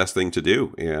that was the best thing to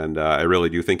do. And I really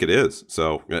do think it is.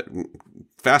 So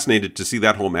fascinated to see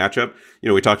that whole matchup.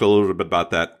 We talked a little bit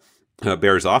about that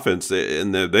Bears offense,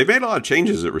 and they've made a lot of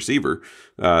changes at receiver.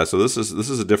 So this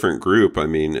is a different group. I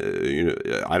mean,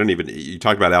 you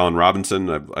talked about Allen Robinson.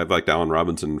 I've liked Allen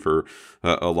Robinson for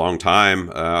a long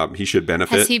time. He should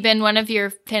benefit. Has he been one of your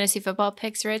fantasy football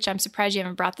picks, Rich? I'm surprised you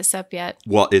haven't brought this up yet.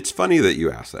 Well, it's funny that you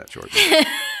asked that, Jordan.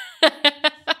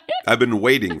 I've been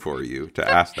waiting for you to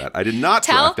ask that. I did not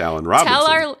draft Allen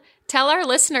Robinson. Tell our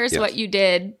listeners what you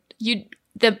did.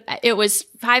 It was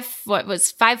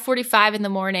 5:45 in the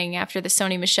morning after the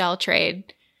Sony Michel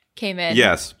trade came in.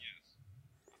 Yes.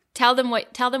 Tell them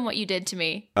what you did to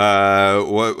me.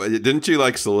 What didn't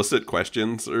you solicit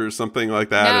questions or something like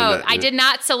that? No, I did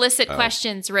not solicit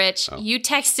questions, Rich. Oh. You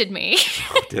texted me.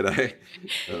 Oh, did I?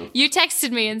 Oh. You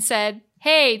texted me and said,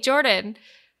 "Hey, Jordan,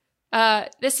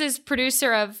 this is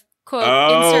producer of quote."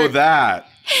 Oh, that.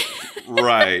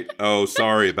 Right. Oh,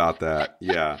 sorry about that.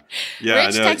 Yeah.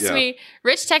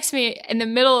 Rich texts me in the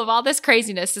middle of all this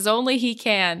craziness, as only he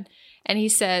can. And he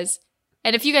says,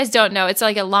 And if you guys don't know, it's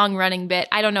like a long running bit.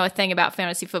 I don't know a thing about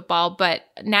fantasy football, but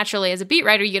naturally as a beat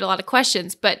writer, you get a lot of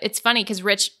questions. But it's funny because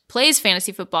Rich plays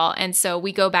fantasy football. And so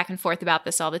we go back and forth about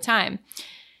this all the time.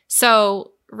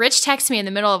 So Rich texts me in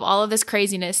the middle of all of this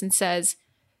craziness and says,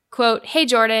 quote, "Hey,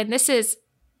 Jordan, this is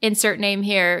insert name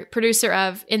here, producer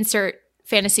of insert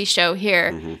fantasy show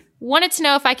here. Mm-hmm. Wanted to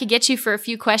know if I could get you for a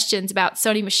few questions about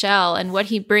Sony Michel and what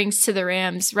he brings to the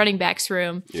Rams running backs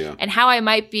room and how I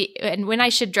might be and when I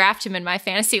should draft him in my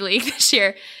fantasy league this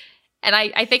year." And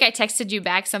I think I texted you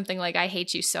back something like, "I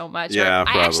hate you so much." Yeah,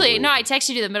 I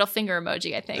texted you the middle finger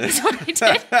emoji, I think is what I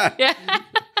did. Yeah.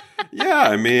 Yeah,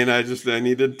 I mean, I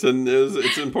needed to,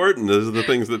 it's important. Those are the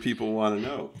things that people want to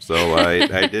know. So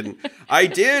I didn't. I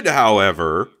did,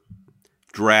 however,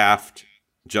 draft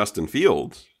Justin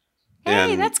Fields.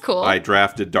 Hey, that's cool. I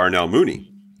drafted Darnell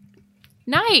Mooney.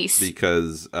 Nice.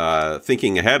 Because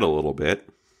thinking ahead a little bit,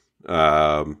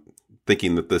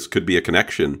 thinking that this could be a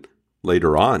connection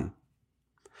later on.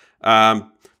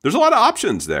 There's a lot of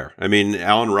options there. I mean,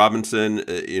 Allen Robinson,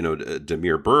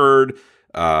 Damiere Byrd,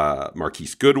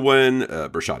 Marquise Goodwin,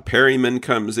 Brashad Perryman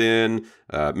comes in,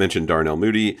 mentioned Darnell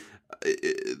Mooney.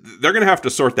 They're going to have to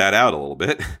sort that out a little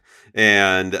bit.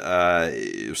 And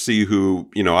see who,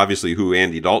 obviously who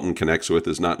Andy Dalton connects with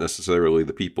is not necessarily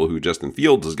the people who Justin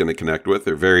Fields is going to connect with.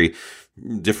 They're very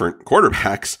different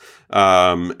quarterbacks.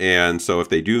 And so if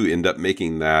they do end up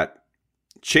making that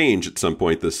change at some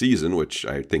point this season, which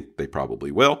I think they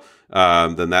probably will,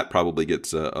 then that probably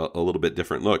gets a little bit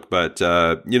different look. But,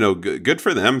 good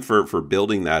for them for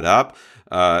building that up.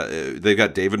 They've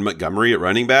got David Montgomery at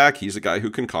running back. He's a guy who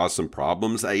can cause some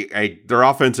problems. Their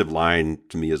offensive line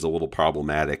to me is a little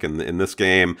problematic in this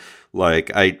game. Like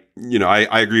I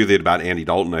agree with you about Andy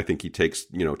Dalton. I think he takes,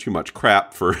 too much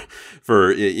crap for,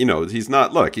 he's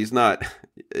not Patrick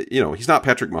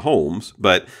Mahomes,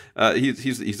 but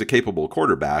he's a capable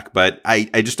quarterback. But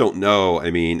I just don't know.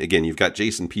 I mean, again, you've got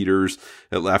Jason Peters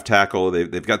at left tackle.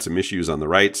 They've got some issues on the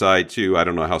right side too. I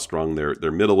don't know how strong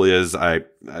their middle is. I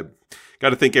got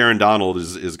to think Aaron Donald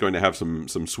is going to have some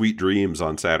sweet dreams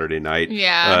on Saturday night.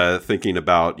 Yeah. Thinking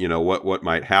about, what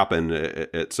might happen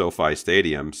at SoFi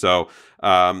Stadium. So,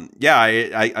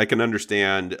 I can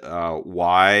understand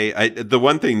why. The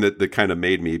one thing that kind of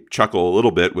made me chuckle a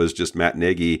little bit was just Matt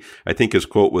Nagy. I think his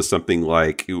quote was something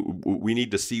like, "We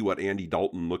need to see what Andy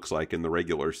Dalton looks like in the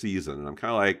regular season." And I'm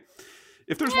kind of like,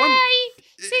 if there's one...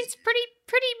 It's pretty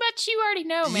much you already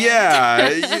know, man. Yeah,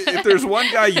 if there's one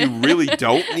guy you really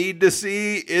don't need to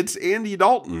see, it's Andy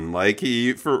Dalton. Like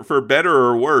he, for better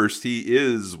or worse, he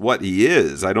is what he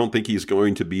is. I don't think he's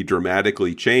going to be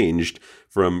dramatically changed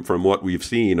from what we've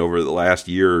seen over the last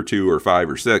year or two or 5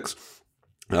 or 6.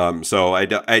 So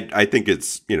I think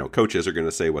it's, coaches are going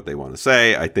to say what they want to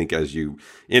say. I think, as you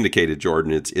indicated,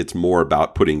 Jordan, it's more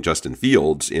about putting Justin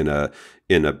Fields in a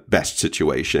best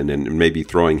situation, and maybe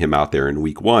throwing him out there in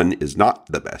week 1 is not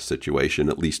the best situation,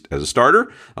 at least as a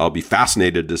starter. I'll be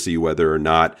fascinated to see whether or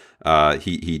not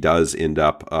he does end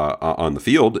up on the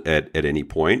field at any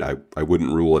point. I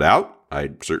wouldn't rule it out.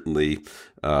 I'd certainly,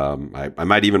 I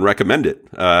might even recommend it,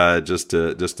 just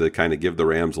to kind of give the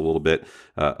Rams a little bit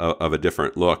of a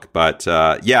different look. But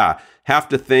have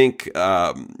to think,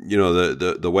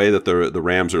 the way that the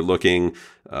Rams are looking,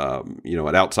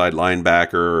 at outside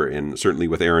linebacker, and certainly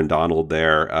with Aaron Donald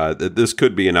there, this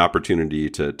could be an opportunity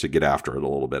to get after it a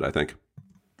little bit, I think.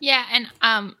 Yeah, and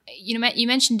you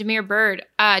mentioned Damiere Byrd.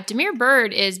 Damiere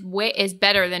Byrd is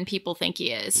better than people think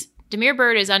he is. Damiere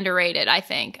Byrd is underrated, I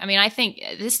think. I mean, I think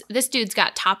this dude's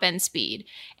got top-end speed.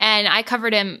 And I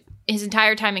covered him his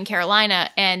entire time in Carolina,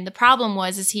 and the problem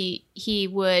is he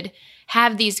would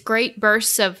have these great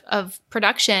bursts of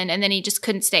production, and then he just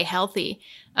couldn't stay healthy.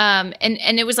 And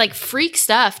it was like freak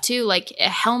stuff, too. Like a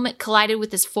helmet collided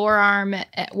with his forearm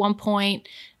at one point.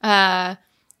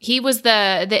 He was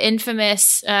the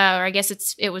infamous, or I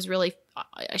guess it was really,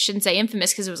 I shouldn't say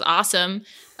infamous because it was awesome.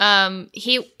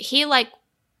 He like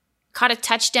caught a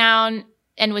touchdown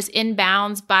and was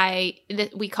inbounds by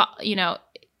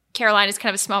Carolina's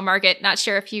kind of a small market. Not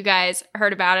sure if you guys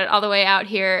heard about it all the way out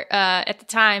here at the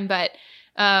time, but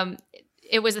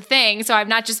it was a thing. So I'm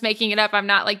not just making it up. I'm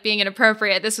not like being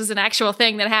inappropriate. This was an actual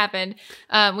thing that happened.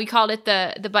 We called it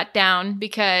the butt down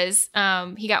because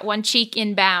he got one cheek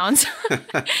inbounds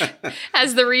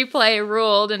as the replay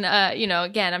ruled. And,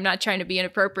 again, I'm not trying to be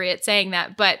inappropriate saying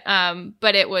that, but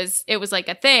it was like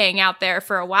a thing out there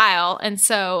for a while. And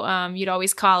so you'd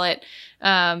always call it,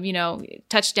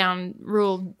 touchdown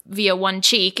ruled via one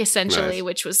cheek, essentially, nice.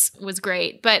 Which was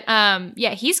great. But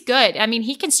he's good. I mean,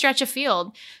 he can stretch a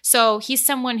field. So he's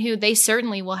someone who they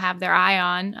certainly will have their eye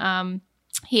on.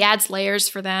 He adds layers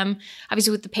for them.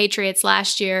 Obviously, with the Patriots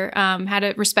last year, had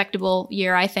a respectable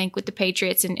year, I think, with the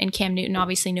Patriots. And Cam Newton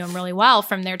obviously knew him really well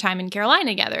from their time in Carolina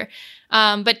together.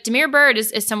 But Damiere Byrd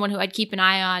is someone who I'd keep an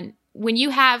eye on. When you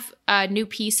have new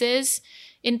pieces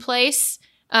in place,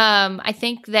 I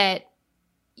think that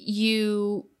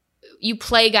you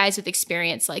play guys with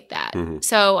experience like that.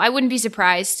 So I wouldn't be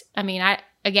surprised. I mean,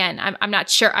 I'm not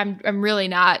sure. I'm really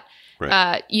not.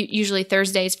 Right. Usually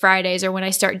Thursdays, Fridays are when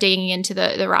I start digging into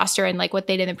the roster and like what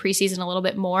they did in the preseason a little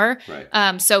bit more.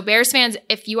 Right. So Bears fans,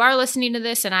 if you are listening to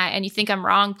this and you think I'm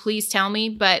wrong, please tell me.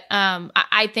 But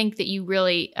I think that you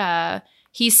really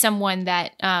he's someone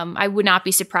that I would not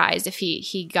be surprised if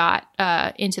he got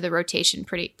into the rotation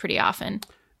pretty often.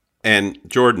 And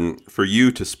Jordan, for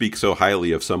you to speak so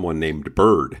highly of someone named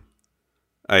Bird,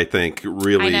 I think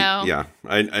really,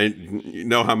 I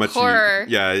know how much horror.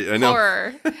 I know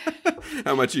horror.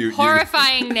 How much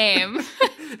horrifying name.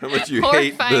 How much you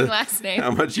horrifying last name.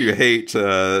 How much you hate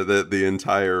the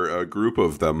entire group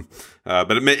of them.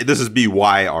 But this is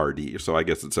BYRD, so I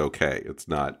guess it's okay. It's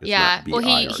not. Not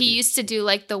well, he used to do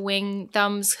like the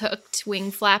thumbs hooked,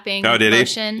 wing flapping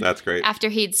motion. That's great. After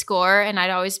he'd score, and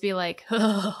I'd always be like,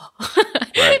 oh.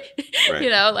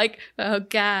 Right. Like, oh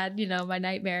God, my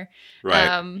nightmare.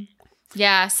 Right.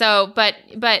 Yeah. So, but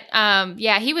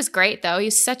he was great though.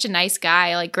 He's such a nice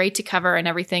guy, like great to cover and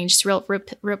everything. Just real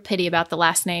pity about the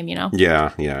last name,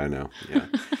 Yeah, I know. Yeah.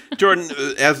 Jordan,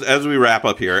 as we wrap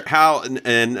up here, how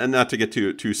and not to get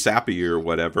too sappy or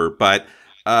whatever, but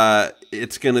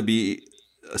it's going to be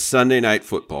Sunday Night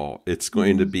Football. It's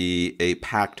going to be a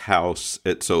packed house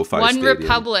at SoFi Stadium.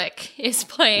 OneRepublic is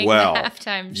playing the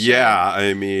halftime show. Yeah,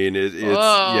 I mean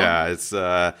it's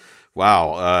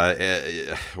wow. Ed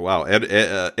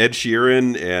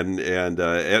Sheeran and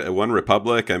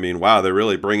OneRepublic. I mean, wow, they're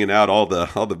really bringing out all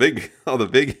the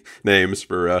big names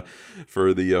for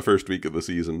the first week of the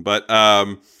season. But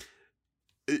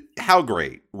how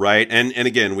great, right? And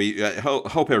again, we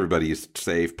hope everybody's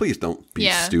safe. Please don't be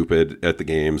stupid at the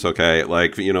games, okay?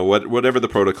 Like, whatever the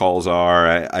protocols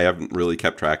are, I haven't really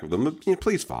kept track of them. But,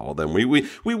 please follow them.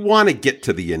 We want to get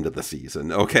to the end of the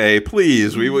season, okay?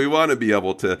 Please, we want to be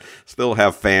able to still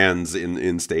have fans in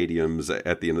stadiums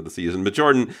at the end of the season. But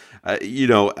Jordan,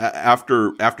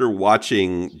 after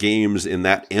watching games in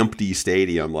that empty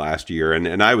stadium last year,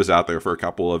 and I was out there for a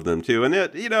couple of them too, and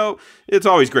it's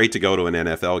always great to go to an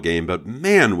NFL game, but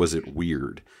man, was it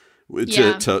weird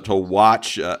to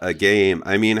watch a game.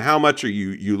 I mean, how much are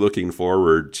you looking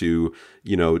forward to,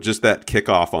 just that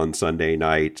kickoff on Sunday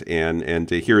night and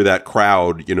to hear that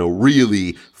crowd,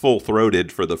 really full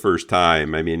throated for the first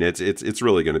time? I mean, it's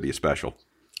really going to be special.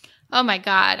 Oh my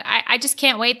God. I just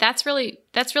can't wait. That's really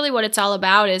what it's all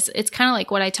about. It's kind of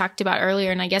like what I talked about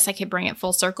earlier. And I guess I could bring it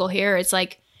full circle here. It's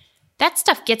like, that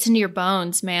stuff gets into your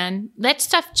bones, man. That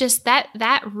stuff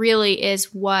that really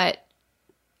is what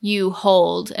you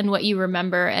hold and what you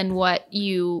remember and what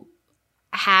you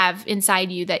have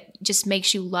inside you that just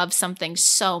makes you love something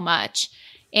so much.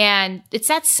 And it's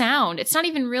that sound. It's not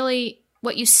even really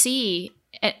what you see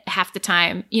at half the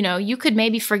time. You could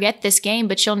maybe forget this game,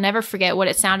 but you'll never forget what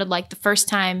it sounded like the first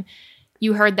time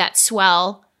you heard that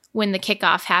swell when the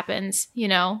kickoff happens,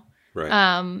 Right.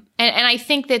 And I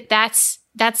think that's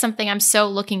something I'm so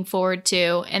looking forward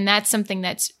to. And that's something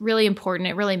that's really important.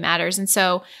 It really matters. And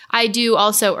so I do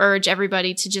also urge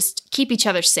everybody to just keep each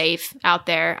other safe out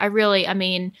there.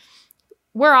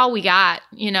 We're all we got,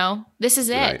 this is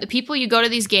it. Right. The people you go to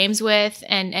these games with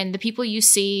and the people you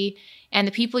see and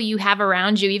the people you have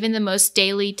around you, even the most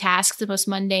daily tasks, the most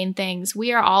mundane things,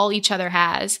 we are all each other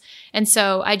has. And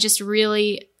so I just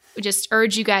really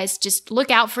urge you guys, just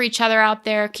look out for each other out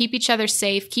there, keep each other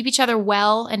safe, keep each other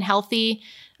well and healthy,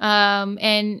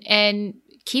 and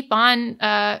keep on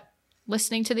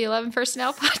listening to the 11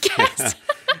 Personnel podcast.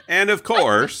 And of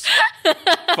course,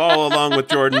 follow along with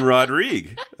Jordan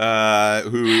Rodrigue,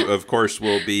 who of course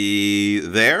will be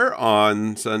there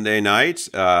on Sunday night.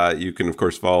 You can of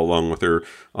course follow along with her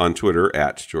on Twitter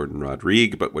at Jordan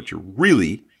Rodrigue. But what you're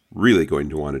really, really going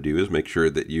to want to do is make sure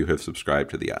that you have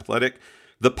subscribed to The Athletic.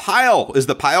 The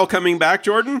Pile coming back,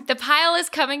 Jordan? The Pile is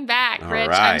coming back, Rich.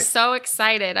 Right. I'm so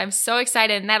excited.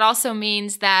 And that also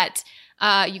means that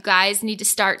you guys need to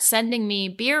start sending me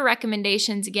beer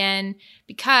recommendations again,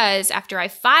 because after I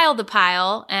file The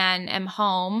Pile and am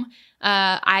home,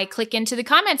 I click into the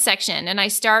comment section and I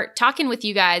start talking with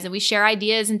you guys and we share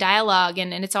ideas and dialogue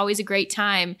and it's always a great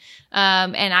time.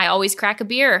 And I always crack a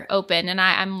beer open and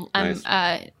I'm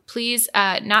nice. Please,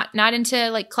 not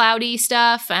into like cloudy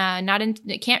stuff.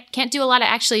 Can't do a lot of,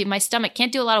 actually my stomach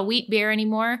can't do a lot of wheat beer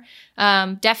anymore.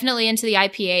 Definitely into the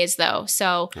IPAs though.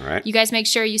 So you guys make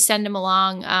sure you send him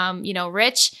along.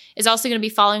 Rich is also going to be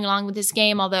following along with this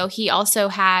game, although he also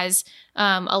has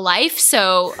a life.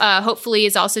 So hopefully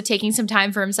is also taking some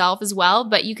time for himself as well.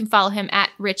 But you can follow him at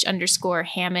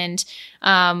Rich_Hammond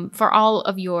for all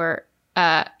of your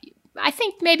I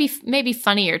think maybe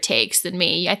funnier takes than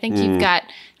me. I think you've got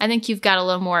a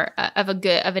little more of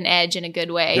an edge in a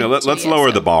good way. Yeah, let's lower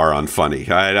the bar on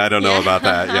funny. I don't know about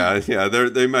that. Yeah.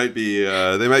 They might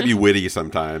be witty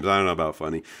sometimes. I don't know about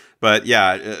funny. But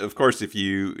yeah, of course, if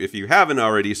you haven't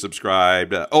already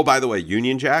subscribed, by the way,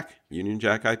 Union Jack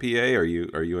IPA,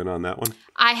 are you in on that one?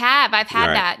 I have. I've had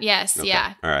that. Yes. Okay.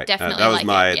 Yeah. All right. Definitely.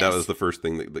 That was the first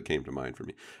thing that came to mind for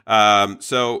me.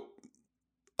 So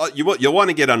you'll want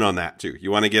to get in on that too. You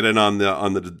want to get in on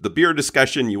the beer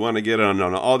discussion. You want to get on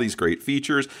all these great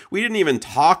features. We didn't even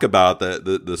talk about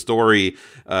the story,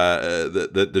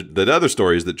 the other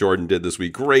stories that Jordan did this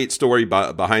week. Great story,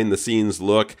 behind the scenes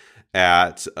look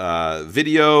at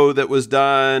video that was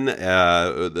done,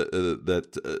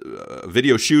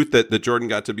 video shoot that Jordan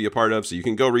got to be a part of. So you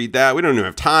can go read that. We don't even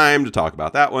have time to talk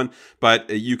about that one, but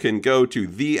you can go to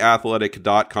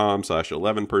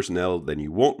theathletic.com/11personnel. Then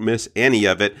you won't miss any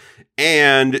of it.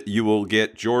 And you will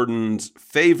get Jordan's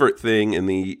favorite thing in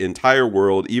the entire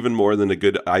world, even more than a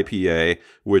good IPA,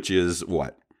 which is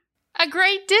what? A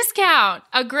great discount.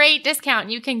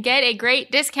 You can get a great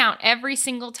discount every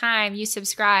single time you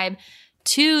subscribe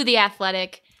to The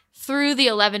Athletic through the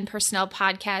 11 Personnel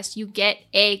podcast. You get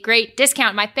a great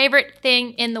discount. My favorite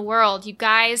thing in the world. You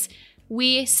guys,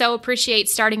 we so appreciate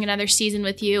starting another season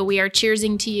with you. We are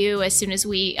cheersing to you as soon as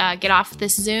we get off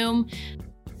this Zoom.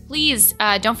 Please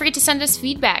don't forget to send us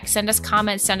feedback, send us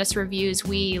comments, send us reviews.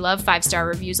 We love 5-star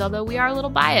reviews, although we are a little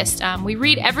biased. We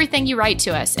read everything you write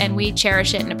to us, and we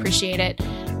cherish it and appreciate it.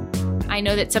 I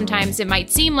know that sometimes it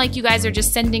might seem like you guys are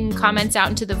just sending comments out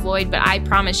into the void, but I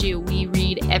promise you, we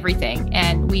read everything,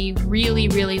 and we really,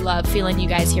 really love feeling you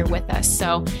guys here with us.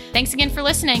 So thanks again for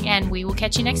listening, and we will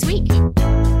catch you next week.